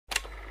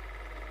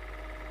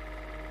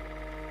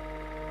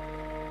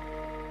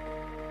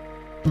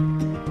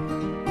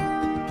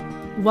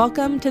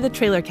Welcome to the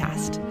Trailer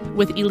Cast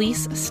with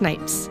Elise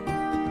Snipes.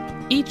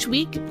 Each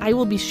week, I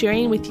will be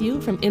sharing with you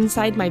from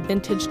inside my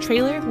vintage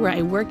trailer where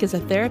I work as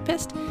a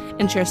therapist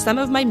and share some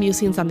of my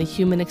musings on the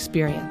human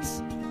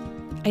experience.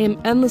 I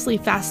am endlessly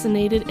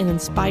fascinated and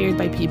inspired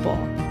by people.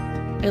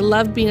 I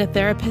love being a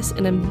therapist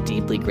and am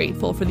deeply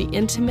grateful for the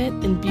intimate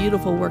and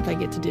beautiful work I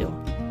get to do.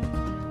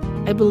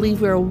 I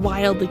believe we are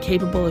wildly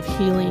capable of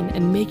healing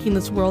and making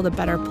this world a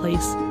better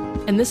place,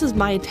 and this is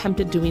my attempt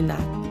at doing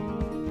that.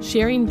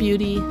 Sharing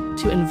beauty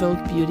to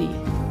invoke beauty.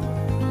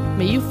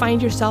 May you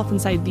find yourself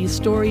inside these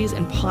stories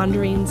and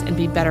ponderings and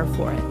be better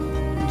for it.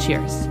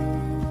 Cheers.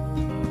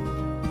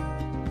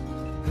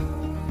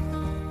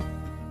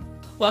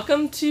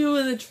 Welcome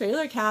to the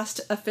Trailer Cast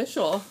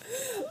official.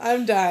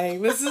 I'm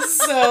dying. This is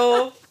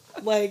so,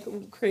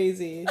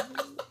 crazy.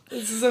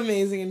 This is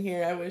amazing in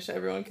here. I wish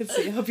everyone could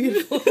see how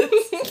beautiful it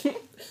is.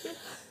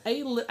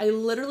 I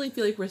literally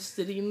feel like we're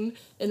sitting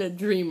in a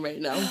dream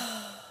right now.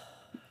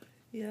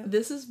 Yeah.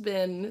 This has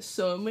been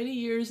so many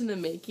years in the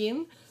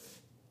making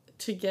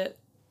to get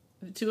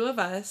the two of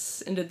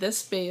us into this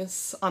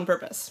space on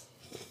purpose.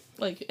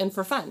 And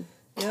for fun.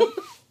 Yep.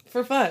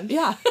 For fun.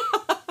 Yeah.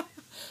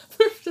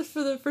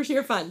 for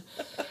sheer fun.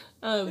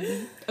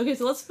 Okay,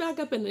 so let's back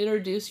up and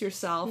introduce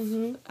yourself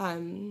to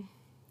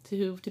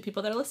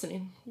people that are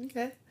listening.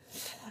 Okay.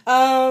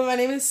 My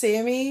name is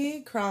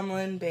Sammy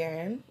Cromlin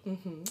Barron.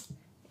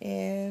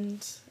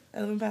 And I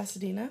live in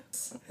Pasadena.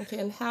 Okay,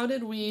 and how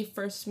did we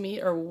first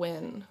meet or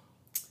when?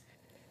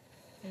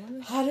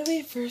 How did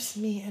we first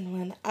meet and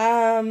when?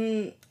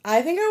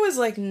 I think I was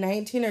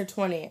 19 or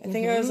 20. I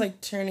think I was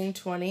turning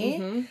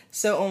 20.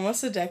 So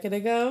almost a decade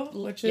ago,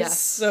 which is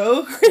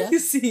so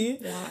crazy.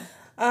 Yeah.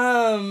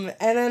 And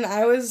then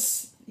I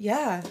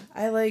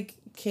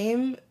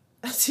came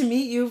to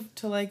meet you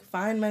to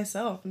find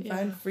myself and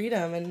find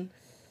freedom and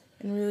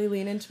really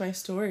lean into my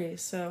story.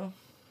 So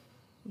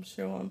I'm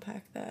sure we'll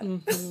unpack that.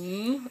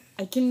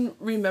 I can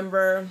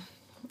remember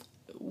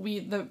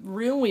the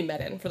room we met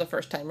in for the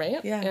first time,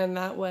 right? Yeah. And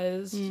that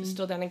was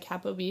still down in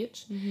Capo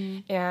Beach.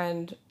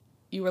 And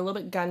you were a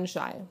little bit gun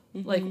shy,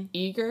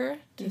 eager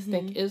to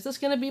think, is this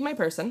going to be my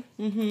person?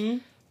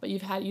 But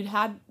you'd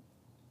had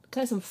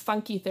kind of some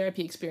funky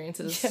therapy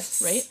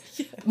experiences, right?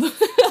 Yes.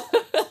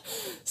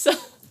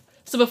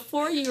 So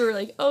before you were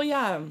like, oh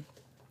yeah,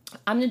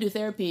 I'm going to do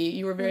therapy,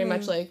 you were very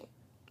much like,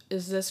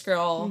 is this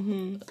girl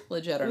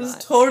legit or not? I was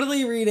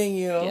totally reading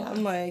you. Yeah.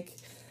 I'm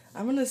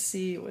I'm going to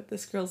see what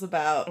this girl's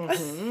about.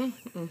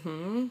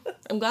 I'm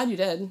glad you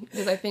did,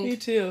 because I think... Me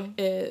too.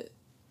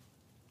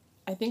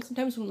 I think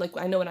sometimes when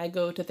I know when I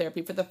go to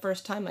therapy for the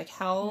first time,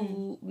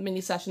 how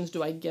many sessions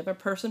do I give a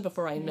person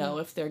before I know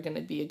if they're going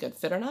to be a good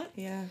fit or not?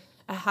 Yeah.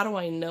 How do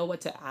I know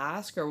what to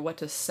ask or what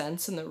to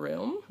sense in the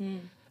room?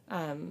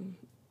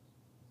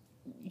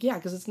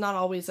 Because it's not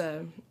always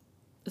as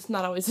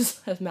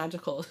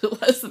magical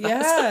as it was.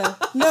 Yeah.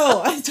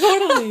 No, I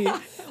totally.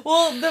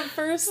 Well, the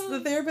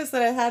therapist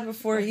that I had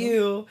before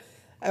you,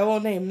 I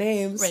won't name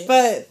names, right.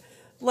 But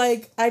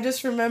I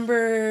just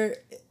remember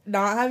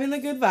not having the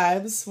good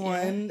vibes,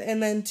 one,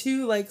 and then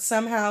two,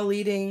 somehow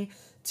leading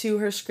to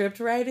her script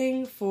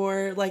writing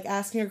for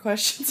asking her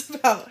questions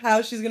about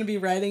how she's going to be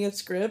writing a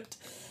script.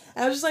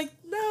 And I was just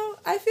no,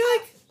 I feel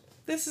like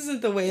this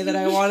isn't the way that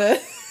I want to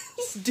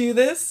do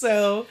this.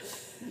 So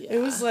it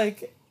was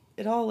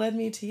it all led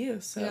me to you.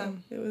 So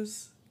it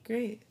was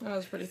great. That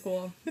was pretty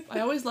cool.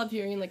 I always loved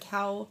hearing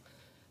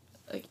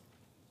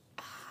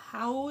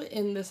how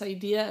in this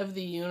idea of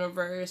the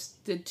universe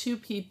did two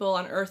people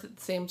on Earth at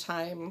the same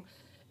time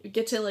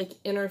get to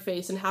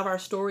interface and have our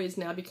stories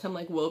now become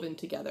woven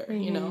together.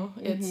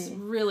 It's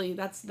really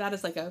that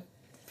is a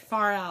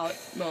far out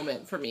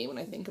moment for me when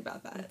I think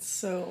about that.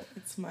 It's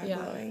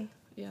mind-blowing.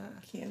 Yeah.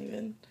 I can't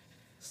even.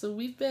 So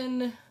we've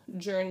been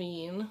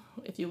journeying,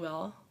 if you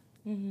will,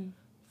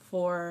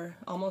 for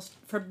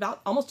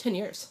about almost 10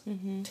 years.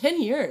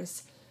 10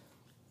 years.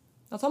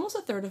 That's almost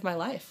a third of my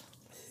life.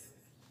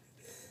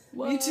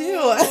 Whoa. Me too.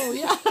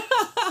 Yeah.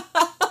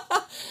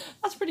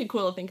 That's pretty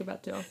cool to think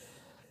about too.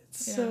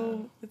 It's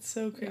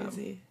so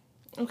crazy.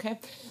 Yeah. Okay.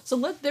 So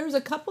there was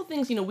a couple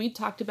things, we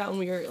talked about when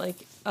we were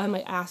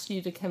I asked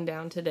you to come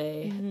down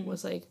today,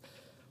 was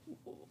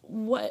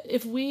what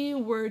if we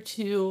were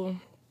to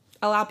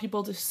allow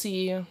people to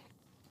see, and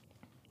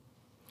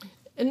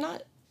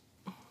not,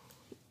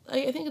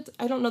 I think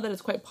I don't know that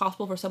it's quite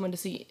possible for someone to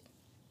see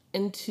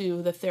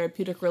into the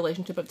therapeutic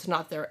relationship if it's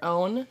not their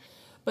own,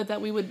 but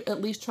that we would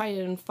at least try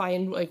and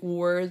find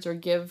words or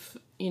give,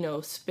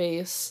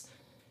 space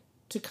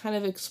to kind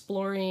of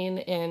exploring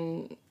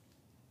and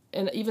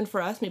even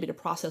for us maybe to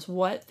process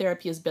what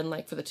therapy has been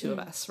like for the two of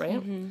us,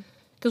 right?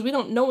 Because we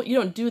don't know, you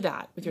don't do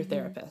that with your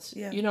therapist.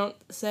 Yeah. You don't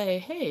say,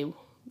 hey,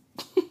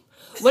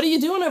 what are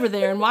you doing over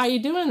there and why are you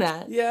doing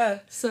that? Yeah.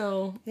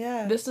 So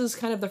this is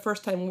kind of the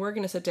first time we're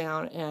going to sit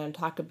down and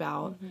talk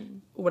about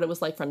what it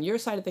was like from your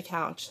side of the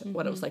couch,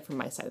 what it was like from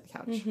my side of the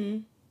couch.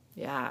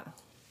 Yeah.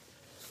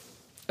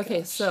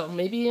 Okay, so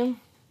maybe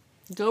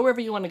go wherever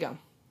you want to go.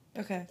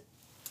 Okay.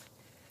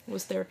 What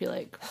was therapy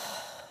like?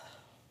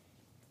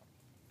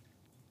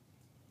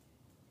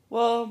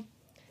 Well,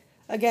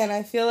 again,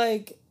 I feel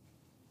like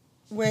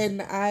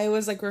when I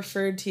was, like,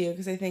 referred to you,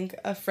 because I think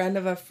a friend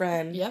of a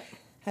friend Yep.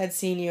 had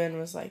seen you and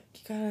was like,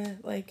 you gotta,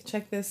 like,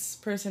 check this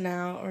person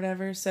out or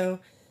whatever. So,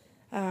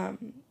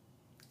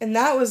 and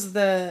that was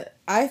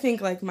I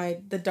think, like,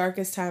 the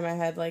darkest time I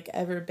had, like,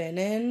 ever been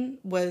in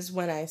was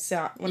when I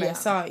saw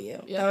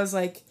you. Yep. That was,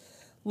 like,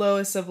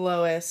 lowest of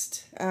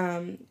lowest.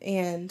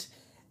 And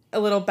a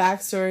little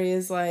backstory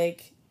is,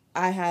 like,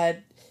 I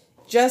had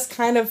just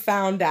kind of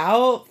found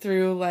out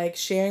through, like,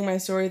 sharing my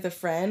story with a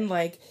friend,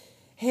 like,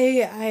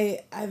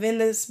 hey, I've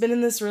been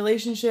in this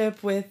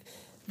relationship with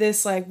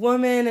this, like,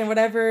 woman and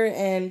whatever,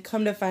 and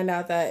come to find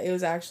out that it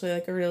was actually,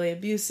 like, a really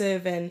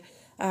abusive and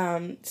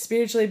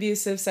spiritually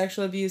abusive,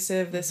 sexually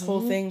abusive, this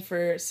whole thing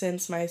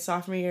since my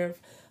sophomore year of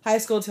high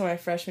school till my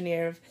freshman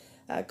year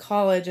of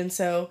college. And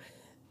so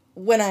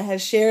when I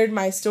had shared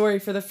my story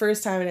for the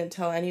first time, I didn't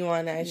tell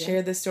anyone, I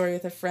shared this story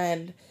with a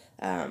friend,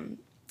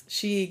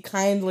 she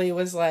kindly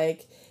was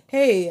like,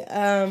 hey,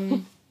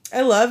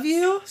 I love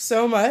you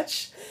so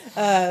much.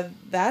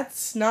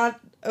 That's not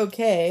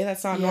okay.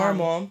 That's not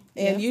normal.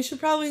 And you should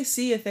probably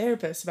see a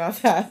therapist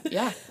about that.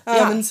 Yeah.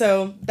 And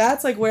so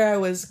that's, like, where I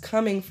was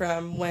coming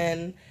from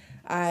when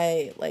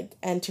I, like,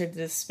 entered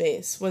this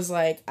space, was,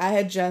 like, I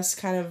had just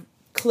kind of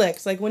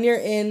clicked. Like, when you're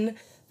in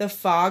the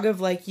fog of,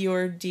 like,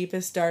 your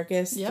deepest,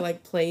 darkest,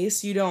 like,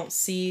 place, you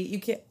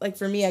can't, like,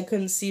 for me, I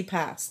couldn't see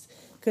past,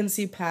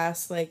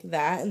 like,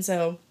 that. And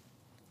so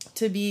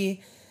to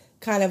be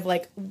kind of,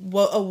 like,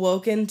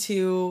 awoken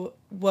to,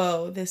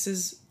 whoa, this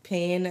is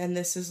pain and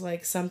this is,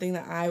 like, something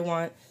that I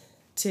want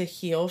to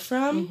heal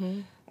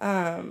from.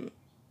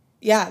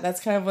 That's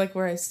kind of, like,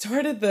 where I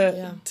started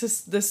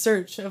the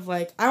search of,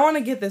 like, I want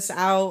to get this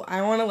out.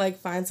 I want to, like,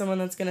 find someone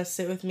that's going to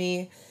sit with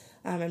me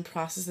and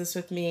process this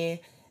with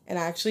me. And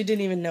I actually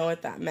didn't even know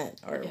what that meant,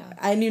 or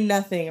I knew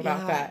nothing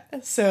about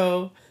that.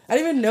 So I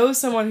didn't even know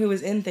someone who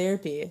was in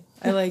therapy.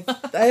 I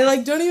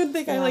don't even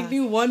think I, like,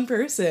 knew one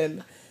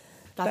person.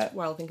 That's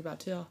what I'll think about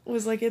too.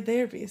 Was, like, in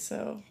therapy,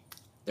 so.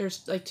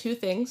 There's, like, two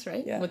things,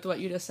 right? Yeah. With what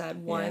you just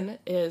said. One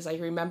is I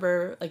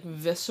remember, like,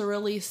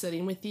 viscerally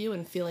sitting with you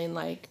and feeling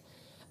like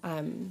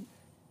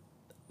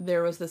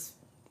there was this,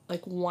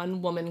 like,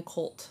 one woman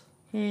cult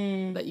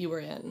that you were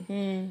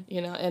in.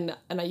 You know, and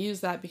I use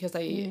that because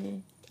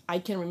I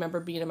can remember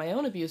being in my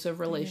own abusive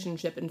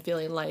relationship and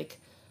feeling like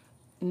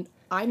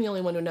I'm the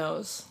only one who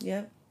knows.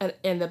 Yep.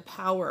 And the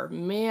power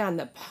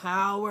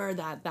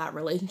that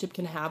relationship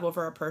can have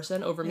over a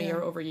person, over me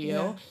or over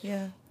you.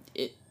 Yeah.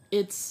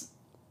 It's,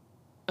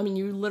 I mean,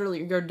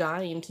 you're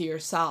dying to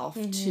yourself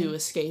to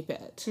escape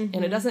it.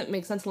 And it doesn't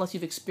make sense unless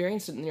you've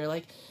experienced it and you're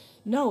like,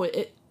 no,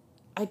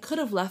 I could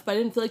have left, but I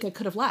didn't feel like I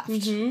could have left.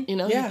 You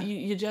know,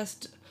 you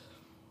just,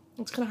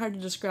 it's kind of hard to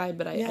describe,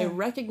 but I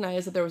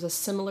recognize that there was a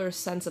similar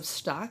sense of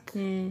stuck.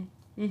 And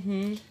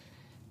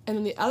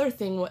then the other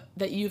thing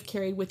that you've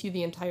carried with you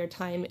the entire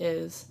time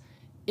is,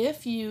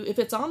 if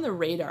it's on the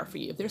radar for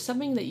you, if there's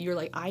something that you're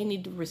like, I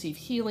need to receive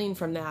healing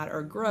from that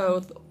or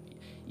growth,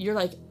 you're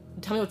like,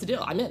 tell me what to do.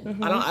 I'm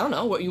in. I don't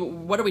know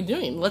what are we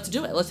doing? Let's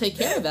do it. Let's take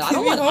care of it. I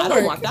don't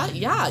want that.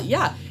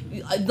 Yeah.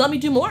 Let me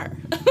do more.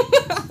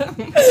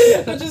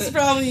 Which is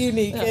probably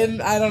unique,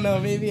 and I don't know,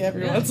 maybe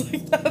everyone's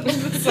like that on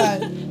the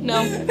side.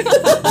 No.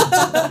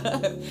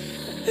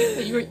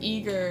 You were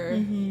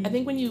eager. I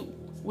think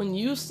when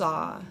you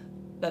saw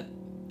that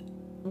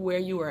where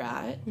you were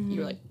at,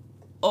 you were like,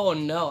 oh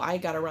no, I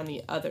gotta run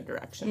the other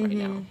direction right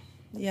now.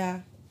 Yeah.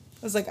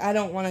 I was like, I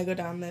don't want to go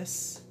down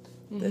this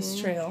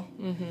trail.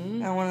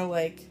 I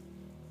want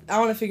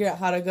to figure out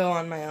how to go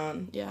on my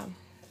own. Yeah.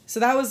 So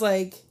that was,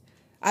 like,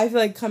 I feel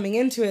like coming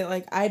into it,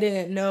 like, I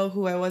didn't know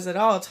who I was at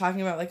all,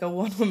 talking about, like, a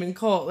one-woman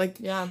cult. Like,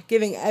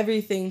 giving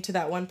everything to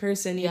that one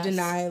person. You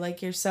deny,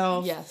 like,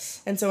 yourself.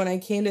 Yes. And so when I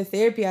came to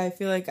therapy, I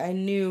feel like I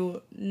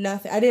knew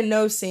nothing. I didn't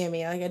know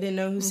Sammy. Like, I didn't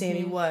know who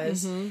Sammy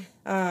was.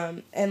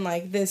 And,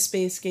 like, this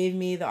space gave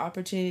me the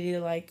opportunity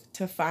to, like,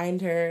 to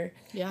find her.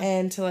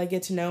 And to, like,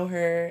 get to know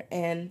her.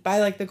 And by,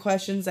 like, the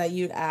questions that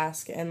you'd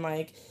ask. And,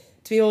 like,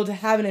 to be able to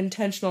have an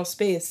intentional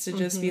space to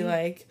just be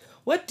like,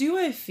 what do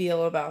I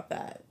feel about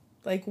that?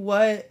 Like,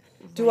 what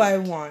do I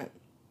want?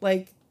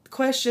 Like,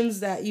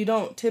 questions that you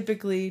don't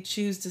typically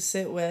choose to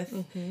sit with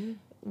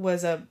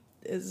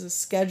is a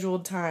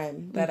scheduled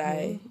time that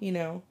I, you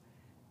know.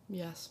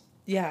 Yes.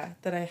 Yeah,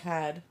 that I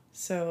had.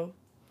 So,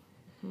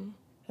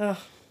 And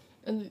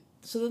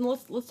so then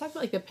let's talk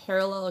about, like, the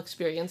parallel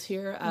experience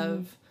here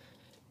of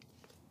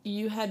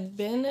you had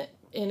been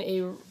in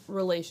a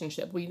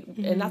relationship.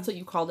 And that's what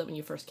you called it when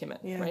you first came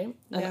in, right?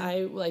 And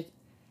I, like,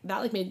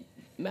 that made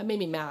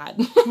me mad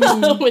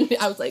when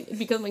I was like,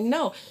 because I'm like,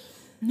 no,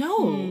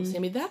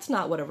 Sammy, that's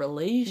not what a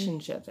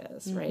relationship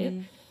is,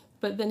 right?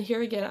 But then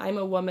here again, I'm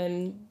a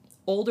woman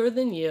older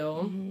than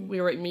you. We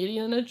were meeting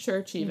in a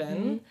church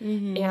even.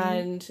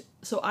 And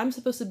so I'm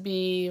supposed to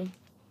be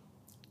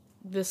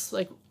this,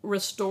 like,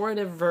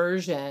 restorative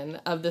version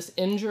of this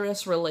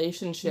injurious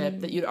relationship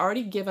that you'd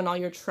already given all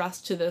your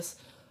trust to this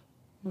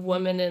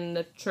woman in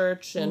the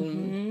church,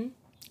 and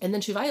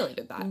then she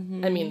violated that.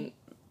 I mean,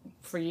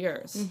 for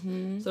years.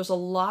 So there's a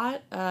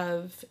lot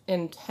of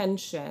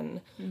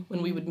intention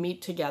when we would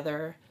meet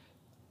together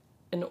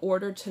in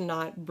order to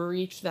not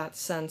breach that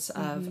sense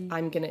of,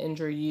 I'm going to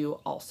injure you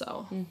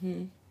also.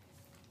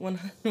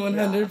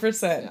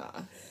 100%.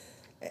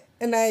 Yeah.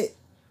 And I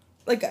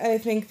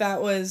think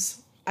that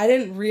was, I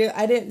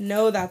didn't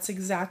know that's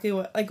exactly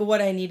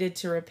what I needed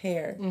to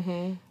repair.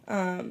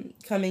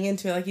 Coming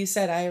into it, like you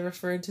said, I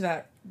referred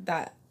to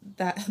that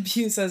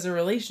abuse as a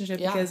relationship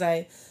because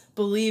I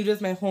believed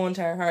with my whole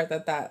entire heart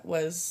that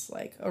was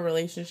like a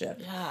relationship.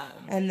 Yeah.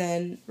 And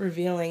then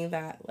revealing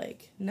that,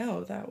 like,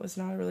 no, that was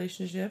not a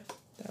relationship.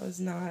 That was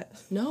not.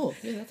 No.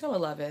 Yeah, that's not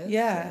what love is.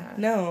 Yeah.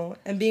 No.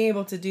 And being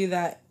able to do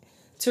that,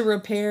 to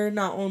repair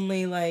not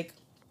only like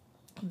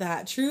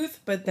that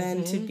truth, but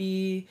then to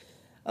be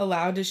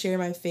allowed to share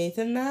my faith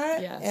in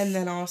that. Yes. And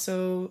then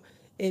also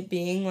it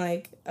being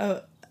like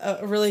a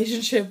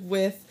relationship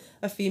with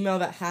a female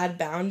that had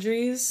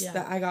boundaries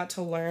that I got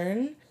to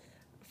learn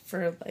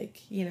for, like,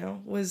 you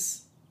know,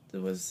 was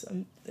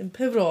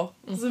pivotal.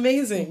 It was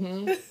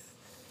amazing.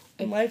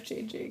 And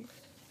life-changing.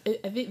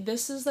 I think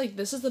this is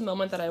the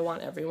moment that I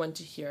want everyone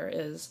to hear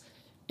is,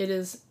 it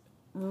is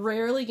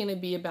rarely going to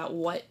be about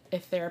what a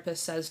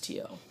therapist says to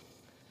you.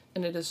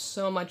 And it is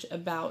so much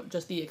about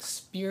just the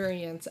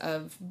experience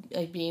of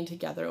like being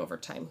together over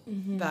time.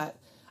 That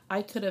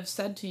I could have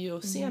said to you,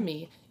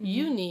 Sammy,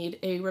 you need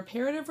a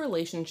reparative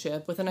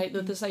relationship with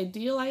with this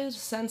idealized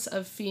sense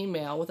of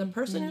female, with a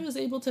person who is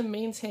able to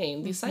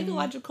maintain these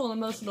psychological and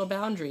emotional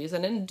boundaries.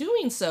 And in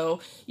doing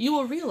so, you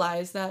will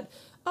realize that,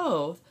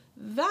 oh,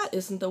 that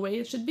isn't the way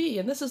it should be,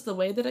 and this is the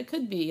way that it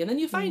could be. And then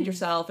you find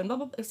yourself, and blah,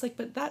 blah, blah. It's like,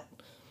 but that...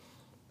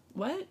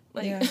 What?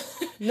 Like,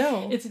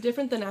 no. It's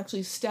different than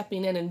actually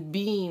stepping in and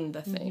being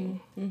the thing,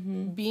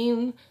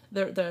 being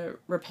the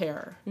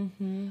repair.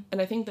 And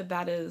I think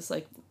that is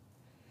like,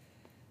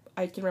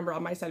 I can remember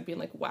on my side being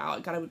like,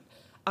 wow,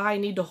 I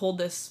need to hold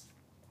this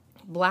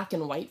black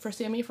and white for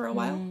Sammy for a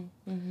while.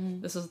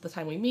 This is the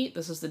time we meet.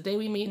 This is the day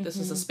we meet. This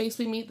is the space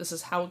we meet. This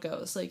is how it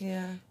goes. Like,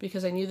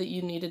 because I knew that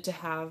you needed to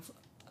have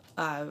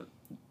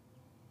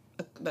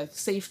like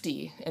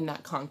safety in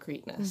that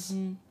concreteness.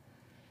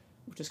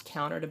 Which is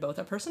counter to both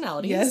our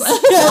personalities. Yes.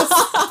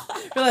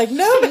 We're like,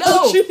 no,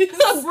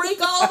 break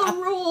all the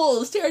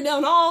rules, tear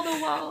down all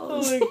the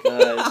walls. Oh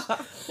my gosh.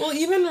 Well,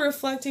 even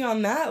reflecting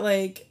on that,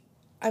 like,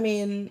 I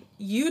mean,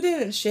 you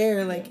didn't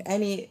share like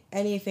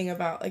anything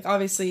about, like,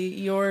 obviously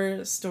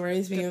your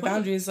stories being your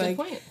boundaries. Like,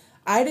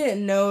 I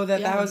didn't know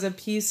that was a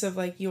piece of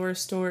like your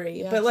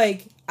story, but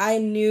like I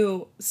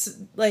knew,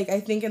 like, I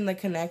think in the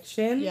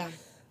connection,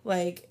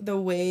 like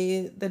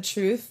the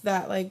truth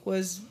that like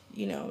was,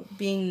 you know,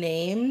 being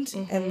named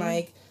and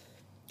like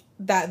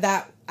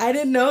that I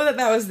didn't know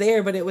that was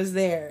there, but it was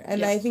there.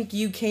 And I think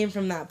you came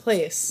from that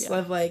place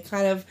of like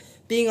kind of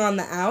being on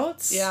the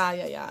outs.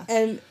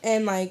 And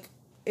like,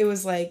 it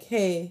was like,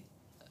 hey,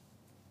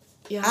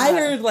 I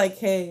heard like,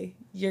 hey,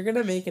 you're going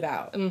to make it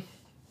out,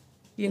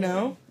 you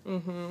know,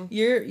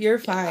 you're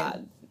fine.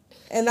 God.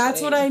 And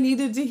that's what I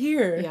needed to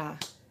hear. Yeah.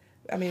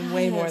 I mean,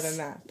 way more than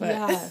that,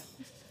 but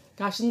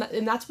gosh.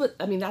 And that's what,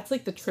 I mean, that's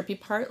like the trippy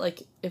part.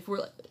 Like if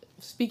we're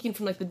speaking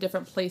from like the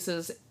different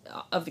places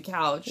of the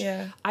couch,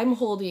 I'm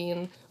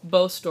holding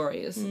both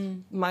stories.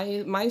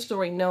 My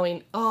story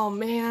knowing, oh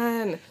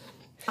man,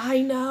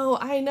 I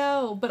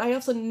know, but I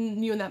also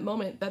knew in that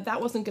moment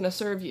that wasn't going to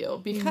serve you,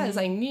 because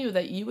I knew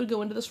that you would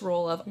go into this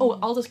role of, oh,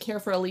 I'll just care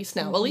for Elise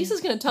now. Elise is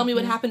going to tell me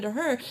what happened to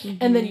her,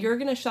 and then you're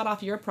going to shut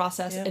off your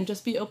process and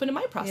just be open to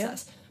my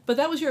process. But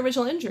that was your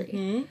original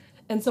injury.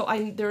 And so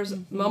there's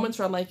moments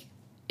where I'm like,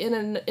 in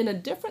a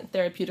different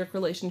therapeutic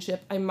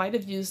relationship, I might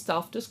have used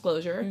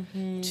self-disclosure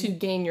to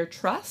gain your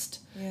trust,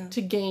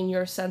 to gain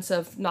your sense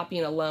of not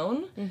being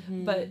alone.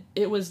 But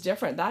it was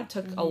different. That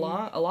took a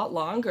lot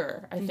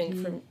longer, I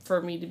think,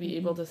 for me to be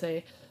able to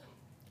say,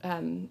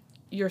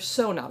 you're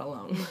so not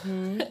alone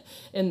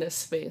in this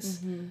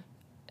space.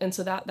 And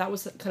so that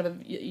was kind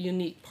of a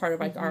unique part of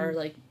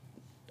like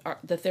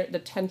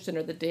the tension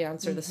or the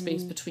dance or the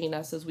space between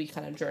us as we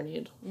kind of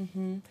journeyed.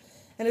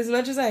 And as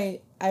much as I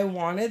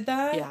wanted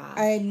that,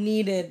 I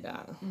needed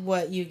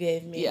what you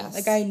gave me. Yes.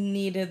 Like, I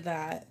needed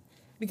that.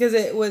 Because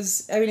it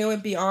was, I mean, it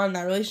went beyond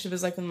that relationship. It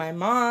was, like, with my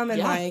mom and,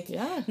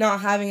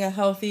 not having a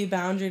healthy,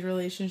 boundaried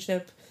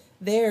relationship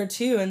there,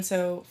 too. And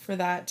so for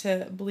that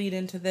to bleed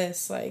into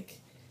this, like,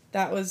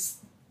 that was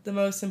the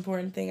most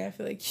important thing I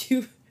feel like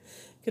you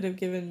could have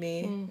given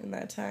me in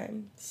that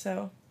time.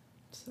 So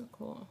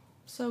cool.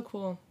 So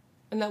cool.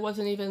 And that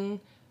wasn't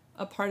even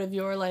a part of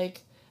your,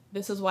 like,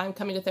 this is why I'm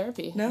coming to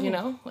therapy, you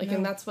know? Like,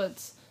 and that's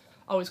what's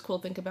always cool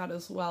to think about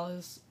as well,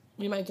 is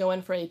we might go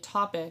in for a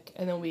topic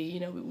and then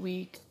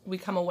we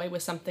come away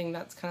with something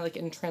that's kind of like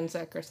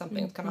intrinsic or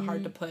something that's kind of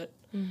hard to put,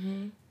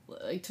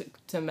 like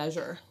to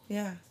measure.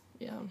 Yeah.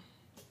 Yeah.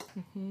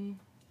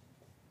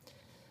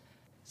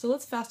 So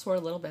let's fast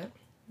forward a little bit.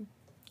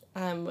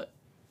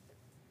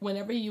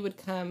 Whenever you would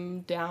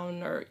come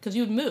down, or, cause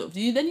you had moved,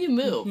 you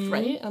moved,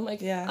 right? I'm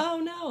like, oh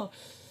no.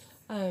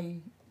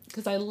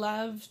 Cause I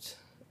loved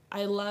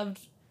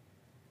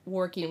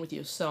working with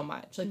you so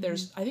much. Like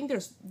I think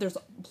there's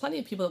plenty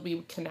of people that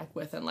we connect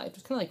with in life.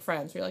 It's kind of like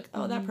friends. Where you're like,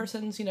 oh, that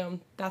person's, you know,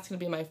 that's gonna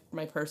be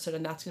my person,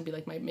 and that's gonna be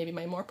like maybe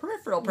my more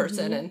peripheral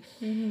person.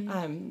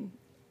 And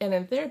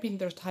in therapy,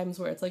 there's times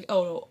where it's like,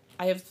 oh,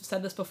 I have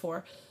said this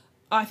before.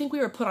 I think we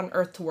were put on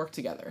earth to work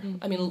together.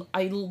 I mean,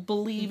 I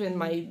believe in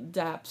my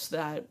depths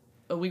that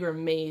we were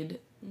made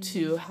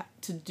to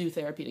do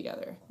therapy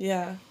together.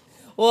 Yeah.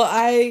 Well,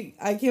 I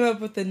came up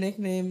with the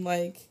nickname,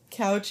 like,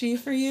 Couchy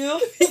for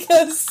you,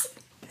 because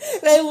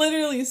I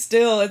literally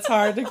still, it's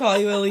hard to call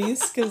you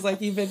Elise, because,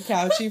 like, you've been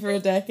couchy for a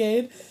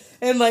decade.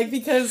 And, like,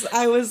 because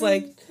I was,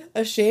 like,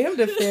 ashamed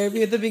of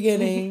therapy at the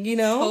beginning, you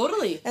know?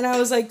 Totally. And I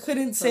was, like,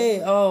 couldn't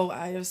say, oh,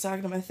 I was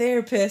talking to my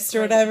therapist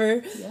or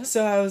whatever. Yeah.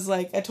 So I was,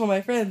 like, I told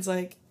my friends,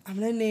 like, I'm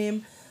going to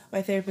name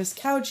my therapist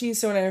Couchy,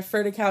 so when I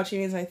refer to Couchy, it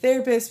means my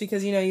therapist,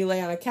 because, you know, you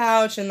lay on a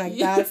couch, and, like,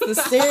 that's the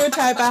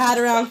stereotype I had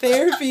around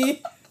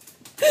therapy.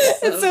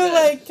 And so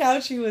like,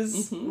 Couchy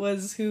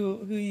was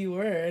who you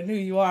were and who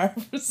you are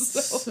for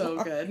so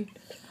long. Good.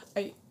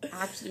 I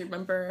actually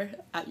remember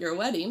at your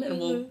wedding, and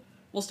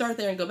we'll start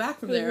there and go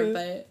back from there,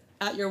 but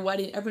at your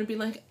wedding, everyone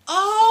being like,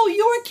 oh,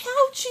 you're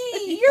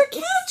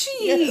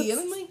Couchy! Yes.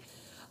 And I'm like,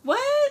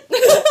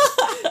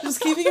 what?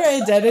 Just keeping your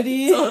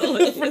identity.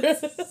 Totally.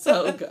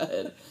 So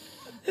good.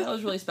 That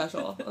was really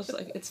special. I was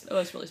like, it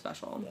was really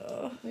special.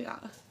 Oh. Yeah.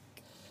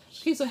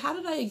 Okay, so how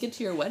did I get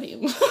to your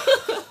wedding?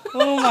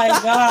 Oh my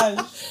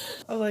gosh.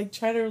 I was like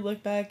trying to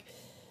look back.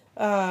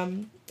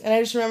 And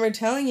I just remember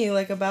telling you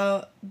like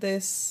about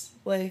this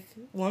like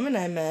woman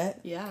I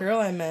met, girl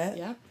I met.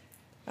 Yeah.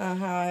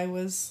 How I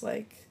was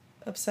like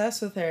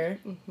obsessed with her.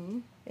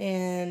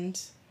 And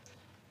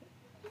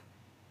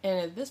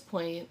at this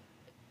point,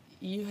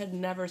 you had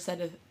never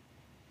said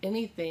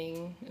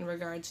anything in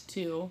regards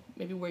to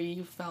maybe where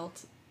you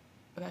felt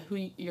about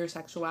your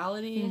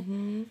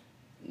sexuality.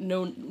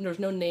 No, there's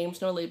no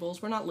names, no labels.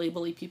 We're not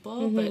label-y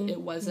people, but it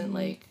wasn't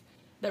like,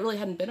 that really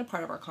hadn't been a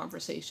part of our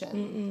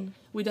conversation.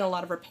 We did a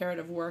lot of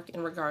reparative work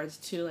in regards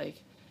to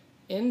like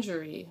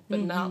injury, but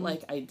not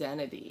like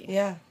identity.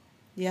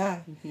 Yeah.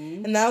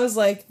 And that was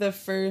like the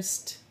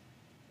first,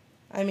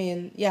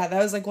 that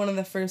was like one of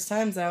the first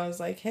times I was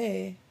like,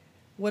 hey,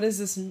 what is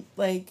this,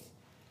 like,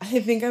 I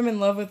think I'm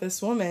in love with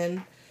this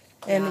woman,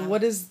 and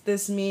what does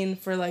this mean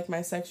for like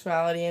my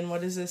sexuality, and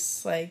what is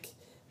this like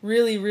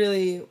really,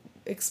 really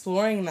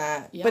exploring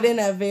that, but in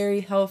a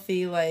very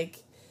healthy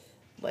like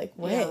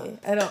way.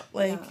 I don't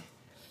like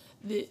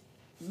the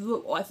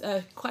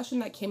a question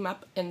that came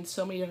up in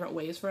so many different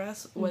ways for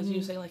us was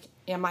you saying like,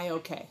 am I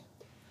okay?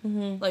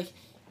 Like,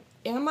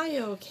 am I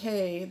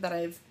okay that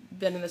I've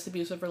been in this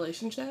abusive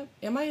relationship?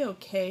 Am I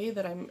okay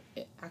that I'm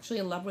actually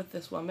in love with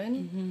this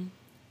woman?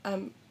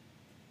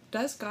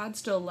 Does God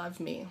still love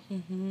me?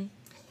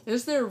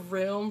 Is there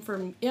room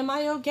for, am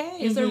I okay?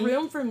 Is there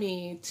room for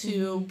me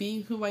to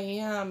be who I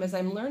am as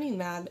I'm learning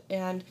that?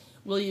 And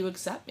will you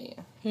accept me?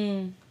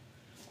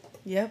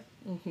 Yep.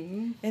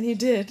 And he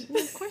did.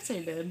 Of course I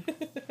did.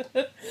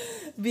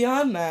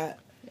 Beyond that.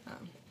 Yeah.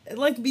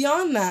 Like,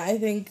 beyond that, I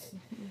think,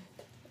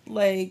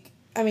 like,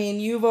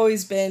 you've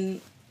always been,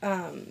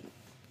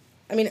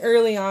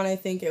 early on, I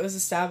think it was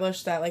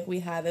established that, like, we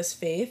had this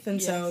faith,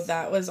 and so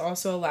that was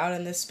also allowed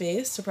in this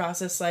space to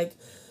process, like,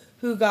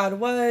 who God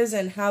was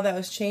and how that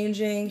was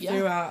changing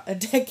throughout a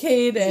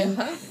decade,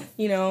 and,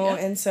 you know,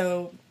 and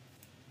so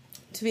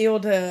to be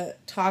able to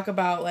talk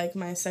about, like,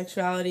 my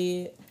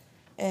sexuality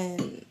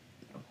and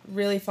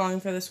really falling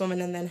for this woman,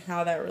 and then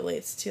how that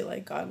relates to,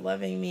 like, God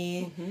loving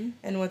me,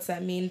 and what's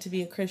that mean to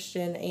be a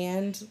Christian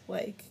and,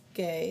 like,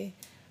 gay,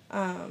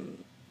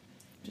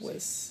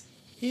 was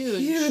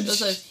huge. This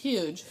was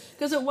huge.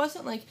 Because it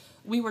wasn't like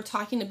we were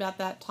talking about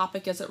that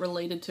topic as it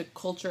related to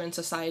culture and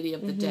society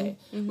of the day.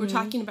 We're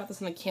talking about this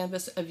on the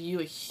canvas of you,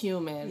 a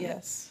human.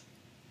 Yes.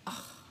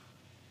 Oh,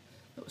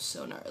 that was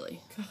so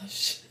gnarly.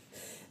 Gosh.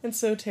 And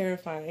so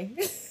terrifying.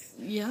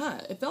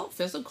 Yeah, it felt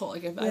physical.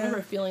 Like, I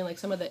remember feeling like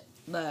some of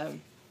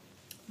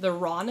the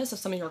rawness of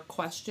some of your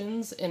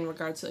questions in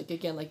regards to, like,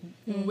 again, like,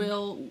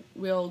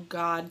 will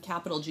God,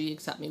 capital G,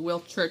 accept me?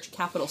 Will church,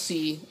 capital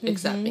C,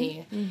 accept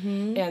me?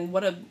 And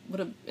what a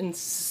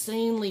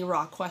insanely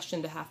raw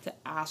question to have to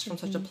ask from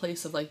such a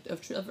place of, like,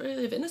 of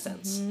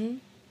innocence.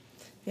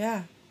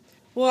 Yeah.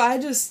 Well, I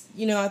just,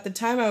 you know, at the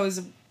time I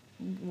was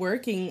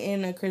working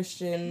in a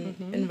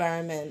Christian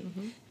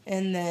environment,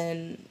 and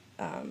then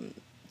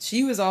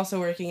she was also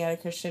working at a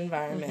Christian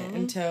environment,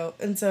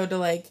 and so to,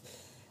 like,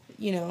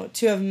 you know,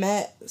 to have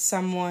met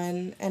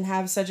someone and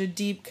have such a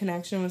deep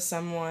connection with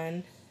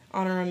someone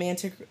on a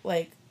romantic,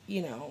 like,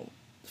 you know,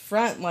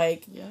 front,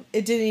 like,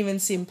 it didn't even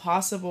seem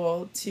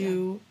possible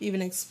to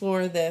even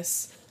explore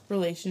this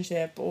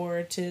relationship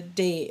or to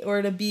date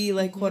or to be,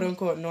 like, quote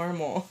unquote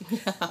normal.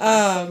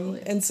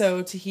 Totally. And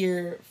so to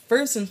hear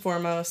first and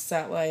foremost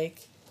that,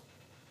 like,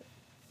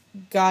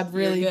 God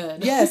really, you're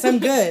good. Yes, I'm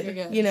good, You're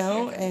good. You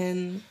know, You're good.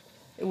 And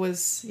it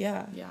was,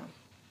 Yeah.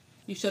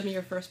 You showed me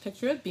your first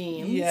picture of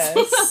Beams. Yes.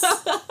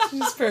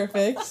 She's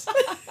perfect.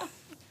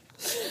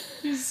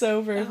 She's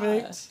so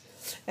perfect.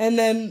 And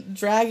then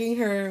dragging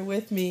her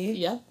with me.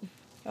 Yep.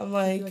 I'm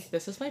like,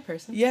 this is my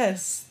person.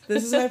 Yes,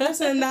 this is my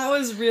person. And that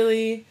was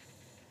really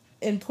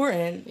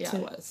important. Yeah,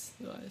 it was.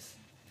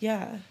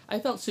 Yeah. I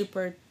felt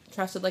super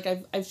trusted. Like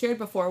I've shared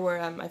before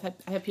where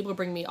I have people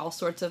bring me all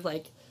sorts of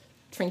like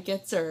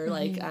trinkets or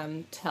like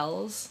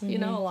tells, you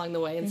know, along the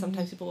way, and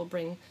sometimes people will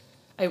bring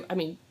I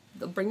mean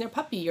they'll bring their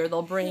puppy, or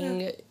they'll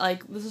bring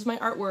like, this is my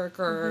artwork,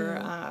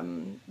 or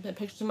the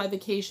pictures of my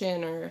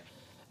vacation, or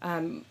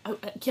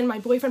can my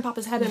boyfriend pop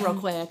his head in real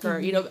quick, or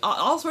you know,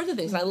 all sorts of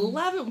things. And I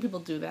love it when people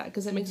do that,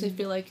 because it makes me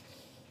feel like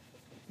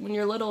when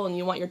you're little and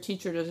you want your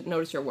teacher to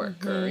notice your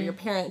work, or your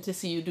parent to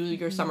see you do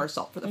your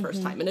somersault for the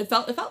first time, and it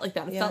felt like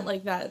that. It felt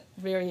like that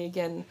very,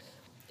 again,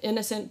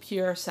 innocent,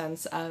 pure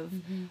sense of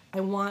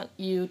I want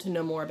you to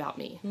know more about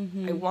me.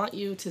 I want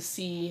you to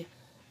see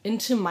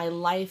into my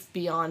life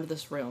beyond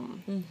this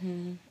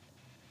room.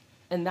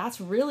 And that's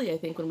really, I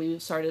think, when we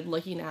started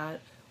looking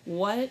at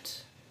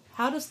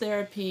how does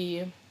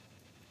therapy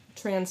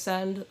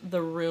transcend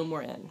the room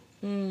we're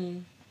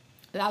in?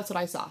 That's what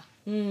I saw.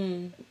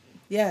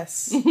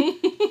 Yes.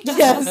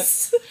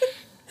 Yes.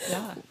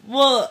 Yeah.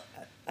 Well,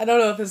 I don't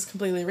know if it's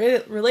completely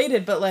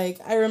related, but like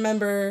I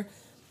remember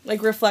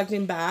like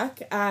reflecting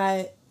back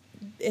at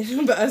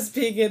us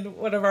being in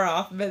one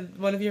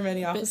of your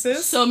many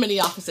offices. So many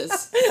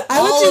offices.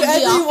 I went to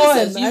every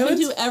one. You've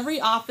been to every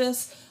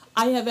office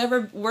I have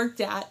ever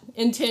worked at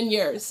in 10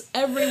 years.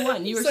 Every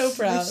one. You were so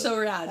proud. You're so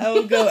rad. I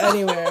will go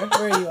anywhere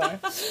where you are.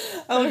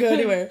 I will go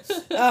anywhere.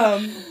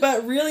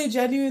 But really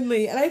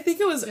genuinely, and I think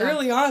it was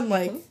early on,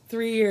 like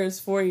 3 years,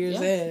 4 years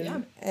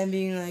in, and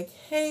being like,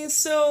 hey,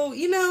 so,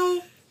 you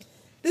know,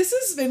 this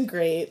has been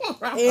great.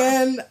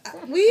 And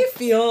we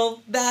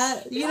feel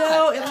that, you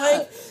know, and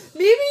like,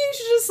 maybe you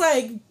should just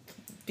like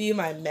be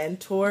my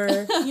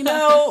mentor, you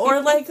know,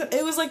 or like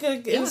it was like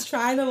it was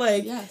trying to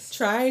like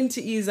trying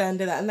to ease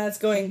into that, and that's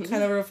going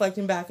kind of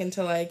reflecting back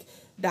into like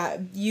that,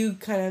 you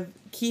kind of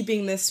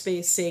keeping this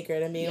space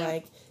sacred and being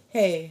like,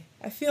 hey,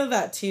 I feel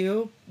that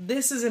too.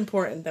 This is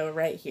important though,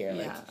 right here.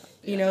 Like,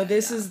 you know,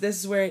 this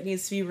is where it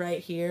needs to be, right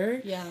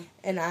here. Yeah.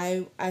 And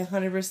I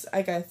 100%,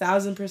 like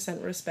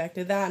 1,000%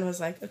 respected that, and was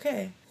like,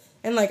 okay.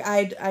 And like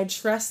I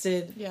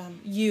trusted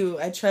you.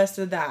 I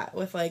trusted that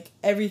with like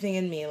everything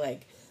in me.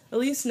 Like,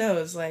 Elise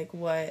knows like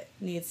what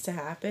needs to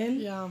happen.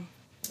 Yeah.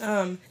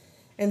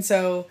 And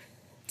so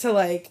to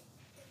like,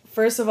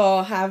 first of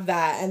all, have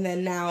that, and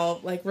then now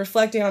like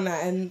reflecting on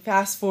that and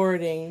fast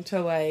forwarding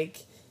to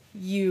like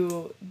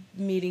you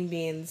meeting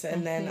Beans,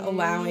 and then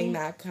allowing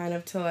that kind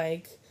of to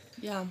like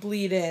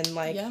bleed in.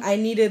 Like I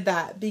needed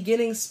that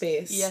beginning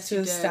space to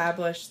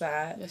establish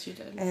that. Yes, you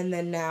did. And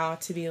then now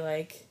to be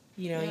like,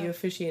 you know, you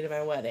officiated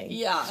my wedding.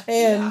 Yeah.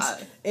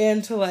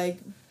 And to like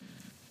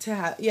to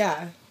have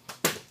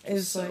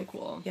is so like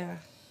cool. Yeah.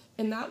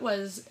 And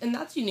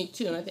that's unique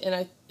too.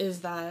 And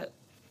is that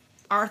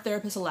our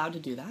therapist allowed to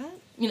do that?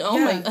 You know,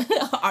 like,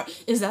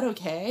 is that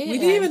okay? We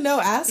didn't even know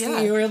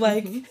asking you. We're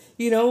like,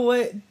 you know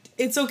what?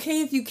 It's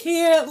okay if you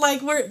can't.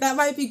 Like, that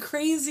might be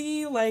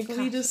crazy. Like,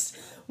 we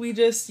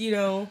just, you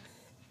know,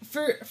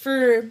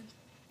 for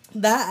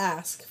that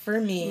ask for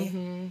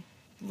me,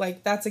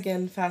 like that's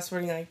again fast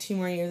forwarding like 2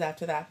 more years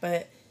after that.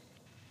 But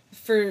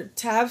to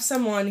have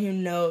someone who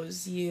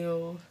knows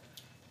you.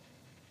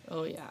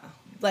 Oh yeah.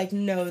 Like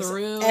knows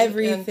through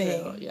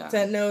everything. Through,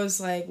 that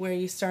knows like where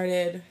you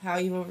started, how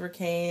you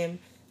overcame,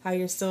 how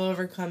you're still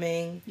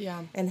overcoming.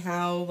 Yeah. And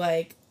how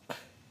like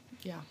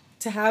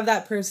to have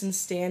that person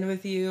stand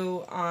with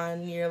you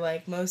on your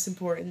like most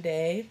important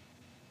day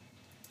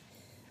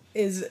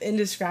is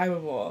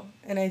indescribable.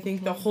 And I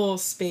think the whole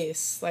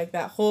space, like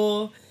that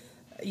whole,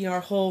 you know,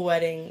 our whole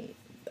wedding,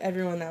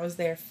 everyone that was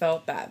there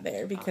felt that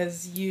there,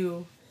 because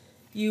you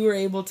were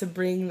able to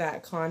bring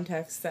that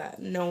context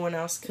that no one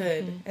else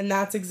could. And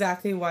that's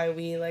exactly why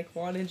we like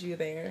wanted you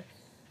there,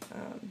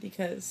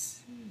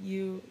 because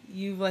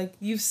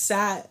you've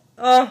sat,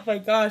 oh my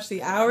gosh,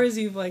 the hours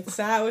you've like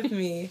sat with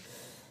me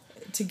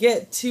to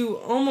get to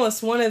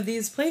almost one of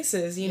these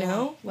places, you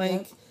know,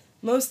 like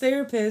most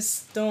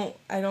therapists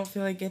I don't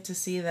feel like get to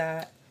see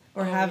that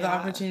or have the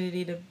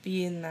opportunity to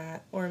be in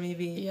that, or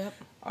maybe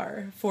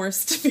are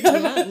forced to be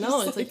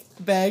no, it's like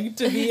begged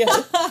to be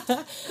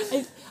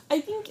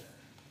I think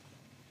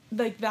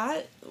like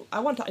that,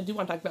 I do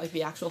want to talk about like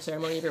the actual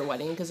ceremony of your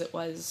wedding, because it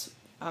was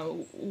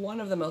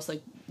one of the most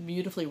like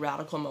beautifully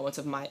radical moments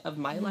of my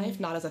life,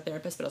 not as a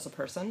therapist but as a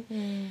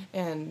person.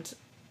 And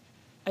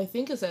I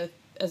think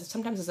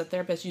sometimes as a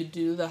therapist you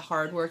do the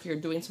hard work, you're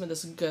doing some of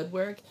this good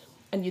work,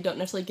 and you don't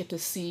necessarily get to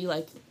see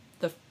like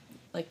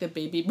the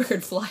baby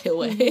bird fly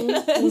away.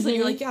 And so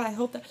you're like, I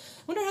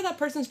wonder how that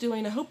person's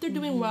doing. I hope they're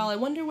doing well. I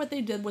wonder what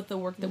they did with the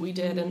work that we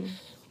did.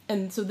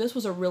 And so this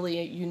was a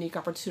really unique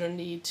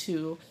opportunity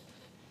to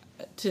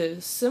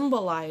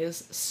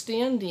symbolize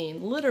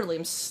literally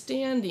I'm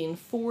standing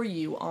for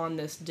you on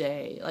this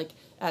day, like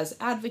as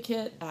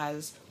advocate,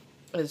 as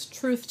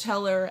truth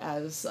teller,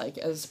 as a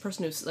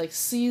person who like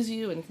sees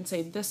you and can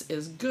say, this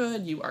is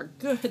good, you are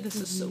good, this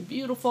is so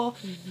beautiful.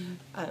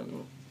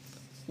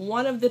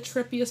 One of the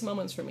trippiest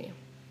moments for me,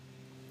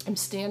 I'm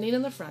standing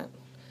in the front,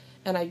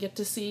 And I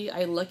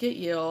look at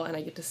you and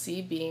I get to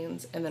see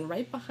Beans, and then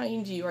right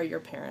behind you are your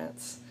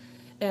parents.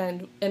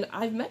 And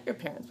I've met your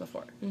parents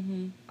before.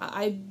 Mm-hmm.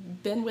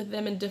 I've been with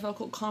them in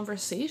difficult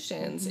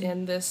conversations,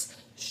 and this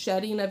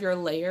shedding of your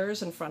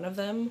layers in front of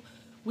them.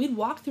 We'd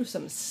walk through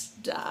some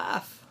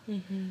stuff.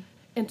 Mm-hmm.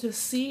 And to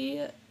see,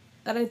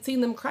 and I'd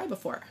seen them cry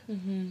before.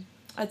 Mm-hmm.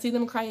 I'd seen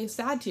them cry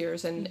sad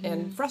tears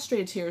and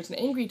frustrated tears and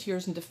angry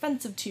tears and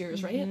defensive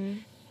tears, right?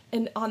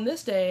 And on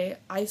this day,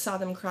 I saw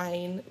them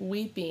crying,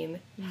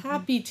 weeping,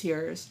 happy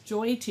tears,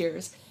 joy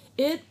tears.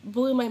 It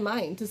blew my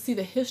mind to see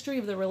the history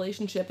of the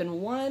relationship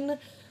in one,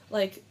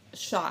 like,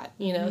 shot.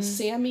 You know,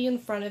 Sammy in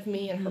front of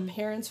me and her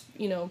parents,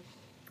 you know,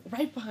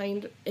 right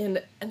behind.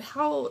 And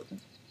how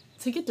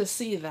to get to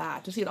see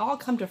that, to see it all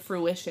come to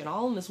fruition,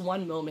 all in this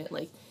one moment,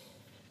 like,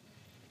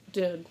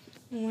 dude.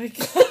 Oh my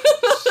God.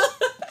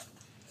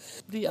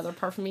 The other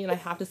part for me, and I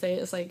have to say,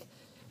 is like,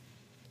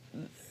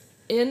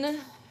 in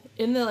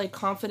the, like,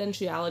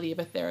 confidentiality of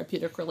a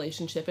therapeutic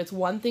relationship, it's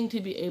one thing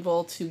to be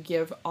able to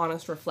give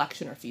honest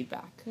reflection or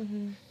feedback.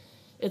 Mm-hmm.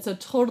 It's a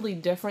totally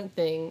different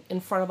thing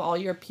in front of all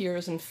your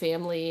peers and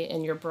family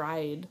and your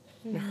bride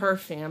and her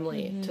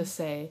family to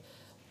say,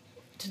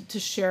 to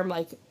share,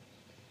 like,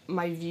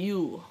 my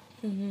view,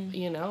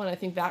 you know? And I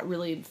think that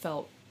really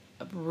that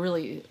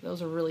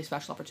was a really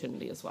special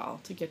opportunity as well,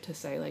 to get to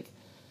say, like,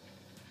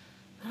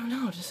 I don't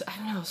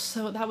know.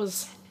 So that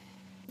was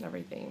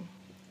everything.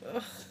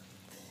 Ugh.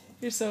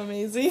 You're so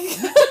amazing.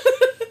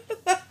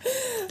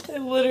 I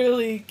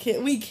literally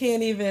we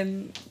can't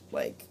even,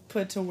 like,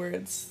 put to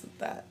words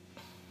that,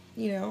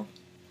 you know.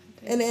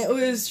 And it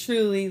was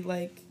truly,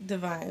 like,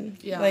 divine.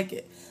 Yeah.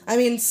 Like, I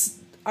mean,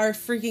 our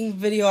freaking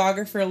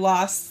videographer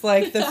lost,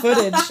 like, the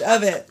footage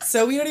of it.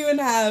 So we don't even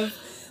have,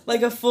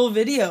 like, a full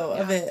video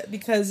of it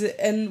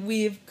and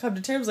we've come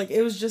to terms, like,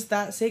 it was just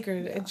that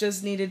sacred. Yeah. It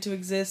just needed to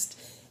exist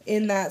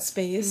in that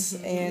space,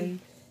 and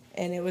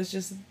it was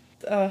just,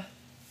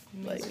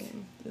 like,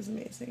 it was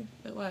amazing.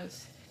 It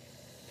was.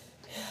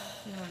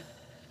 Yeah.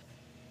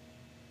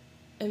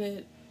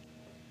 And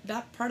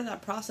that part of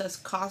that process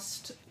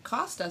cost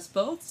us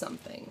both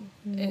something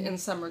in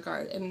some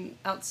regard. And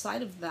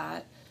outside of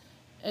that,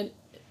 and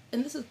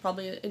this is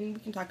probably, and we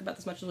can talk about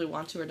this as much as we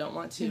want to or don't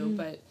want to,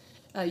 but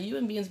you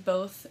and Beans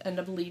both end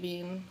up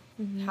leaving,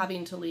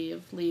 having to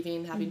leave,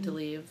 having to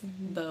leave,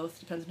 both,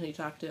 depends on who you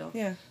talk to.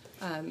 Yeah.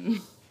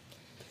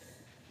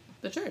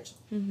 The church.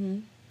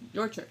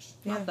 Your church.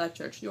 Yeah. Not that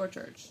church, your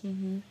church.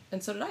 And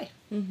so did I.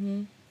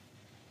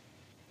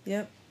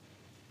 Yep.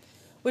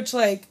 Which,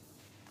 like,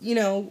 you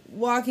know,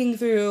 walking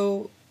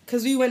through,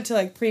 because we went to,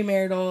 like,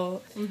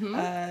 premarital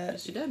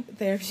yes, you did.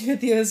 therapy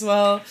with you as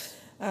well.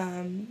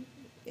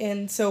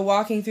 And so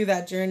walking through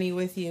that journey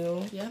with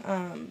you,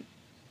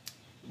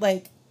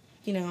 like,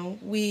 you know,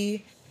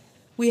 we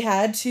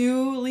had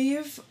to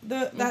leave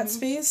that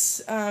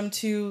space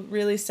to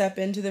really step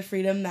into the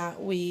freedom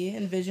that we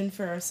envisioned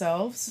for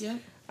ourselves. Yeah.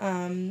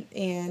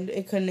 And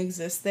it couldn't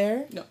exist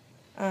there. No.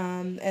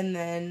 And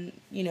then,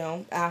 you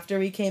know, after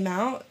we came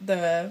out,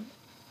 the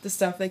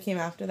stuff that came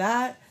after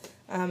that,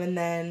 and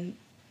then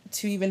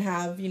to even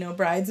have, you know,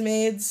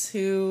 bridesmaids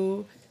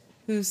who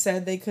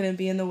said they couldn't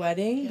be in the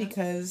wedding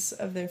because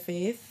of their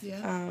faith,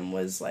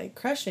 was, like,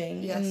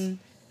 crushing. Yes.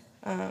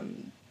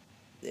 And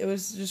it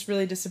was just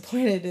really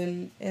disappointed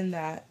in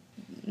that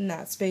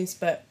space,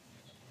 but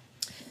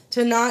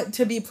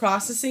to be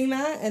processing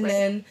that, and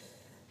then,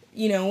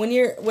 you know,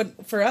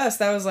 for us,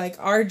 that was, like,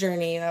 our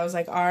journey, that was,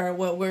 like,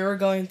 what we were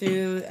going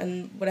through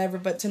and whatever,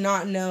 but to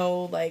not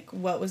know, like,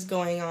 what was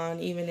going on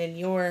even in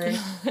your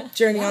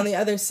journey on the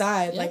other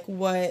side, like,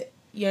 what,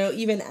 you know,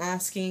 even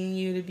asking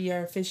you to be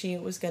our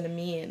officiant was going to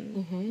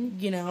mean,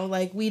 you know,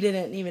 like, we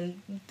didn't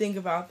even think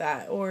about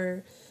that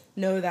or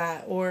know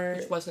that, or...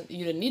 Which wasn't,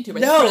 you didn't need to,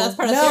 right? No, that's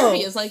part of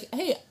therapy, is like,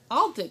 hey,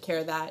 I'll take care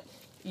of that.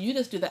 You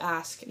just do the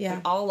ask,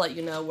 and I'll let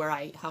you know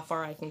how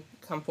far I can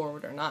come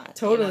forward or not.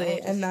 Totally,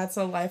 you know? And that's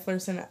a life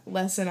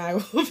lesson I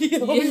will be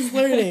always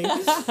learning.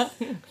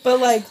 But,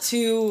 like,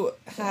 to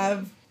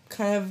have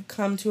kind of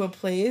come to a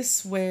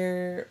place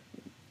where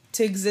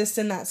to exist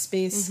in that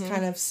space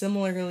kind of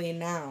similarly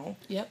now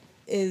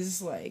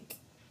is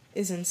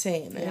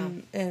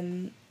insane.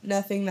 And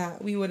nothing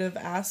that we would have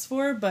asked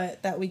for,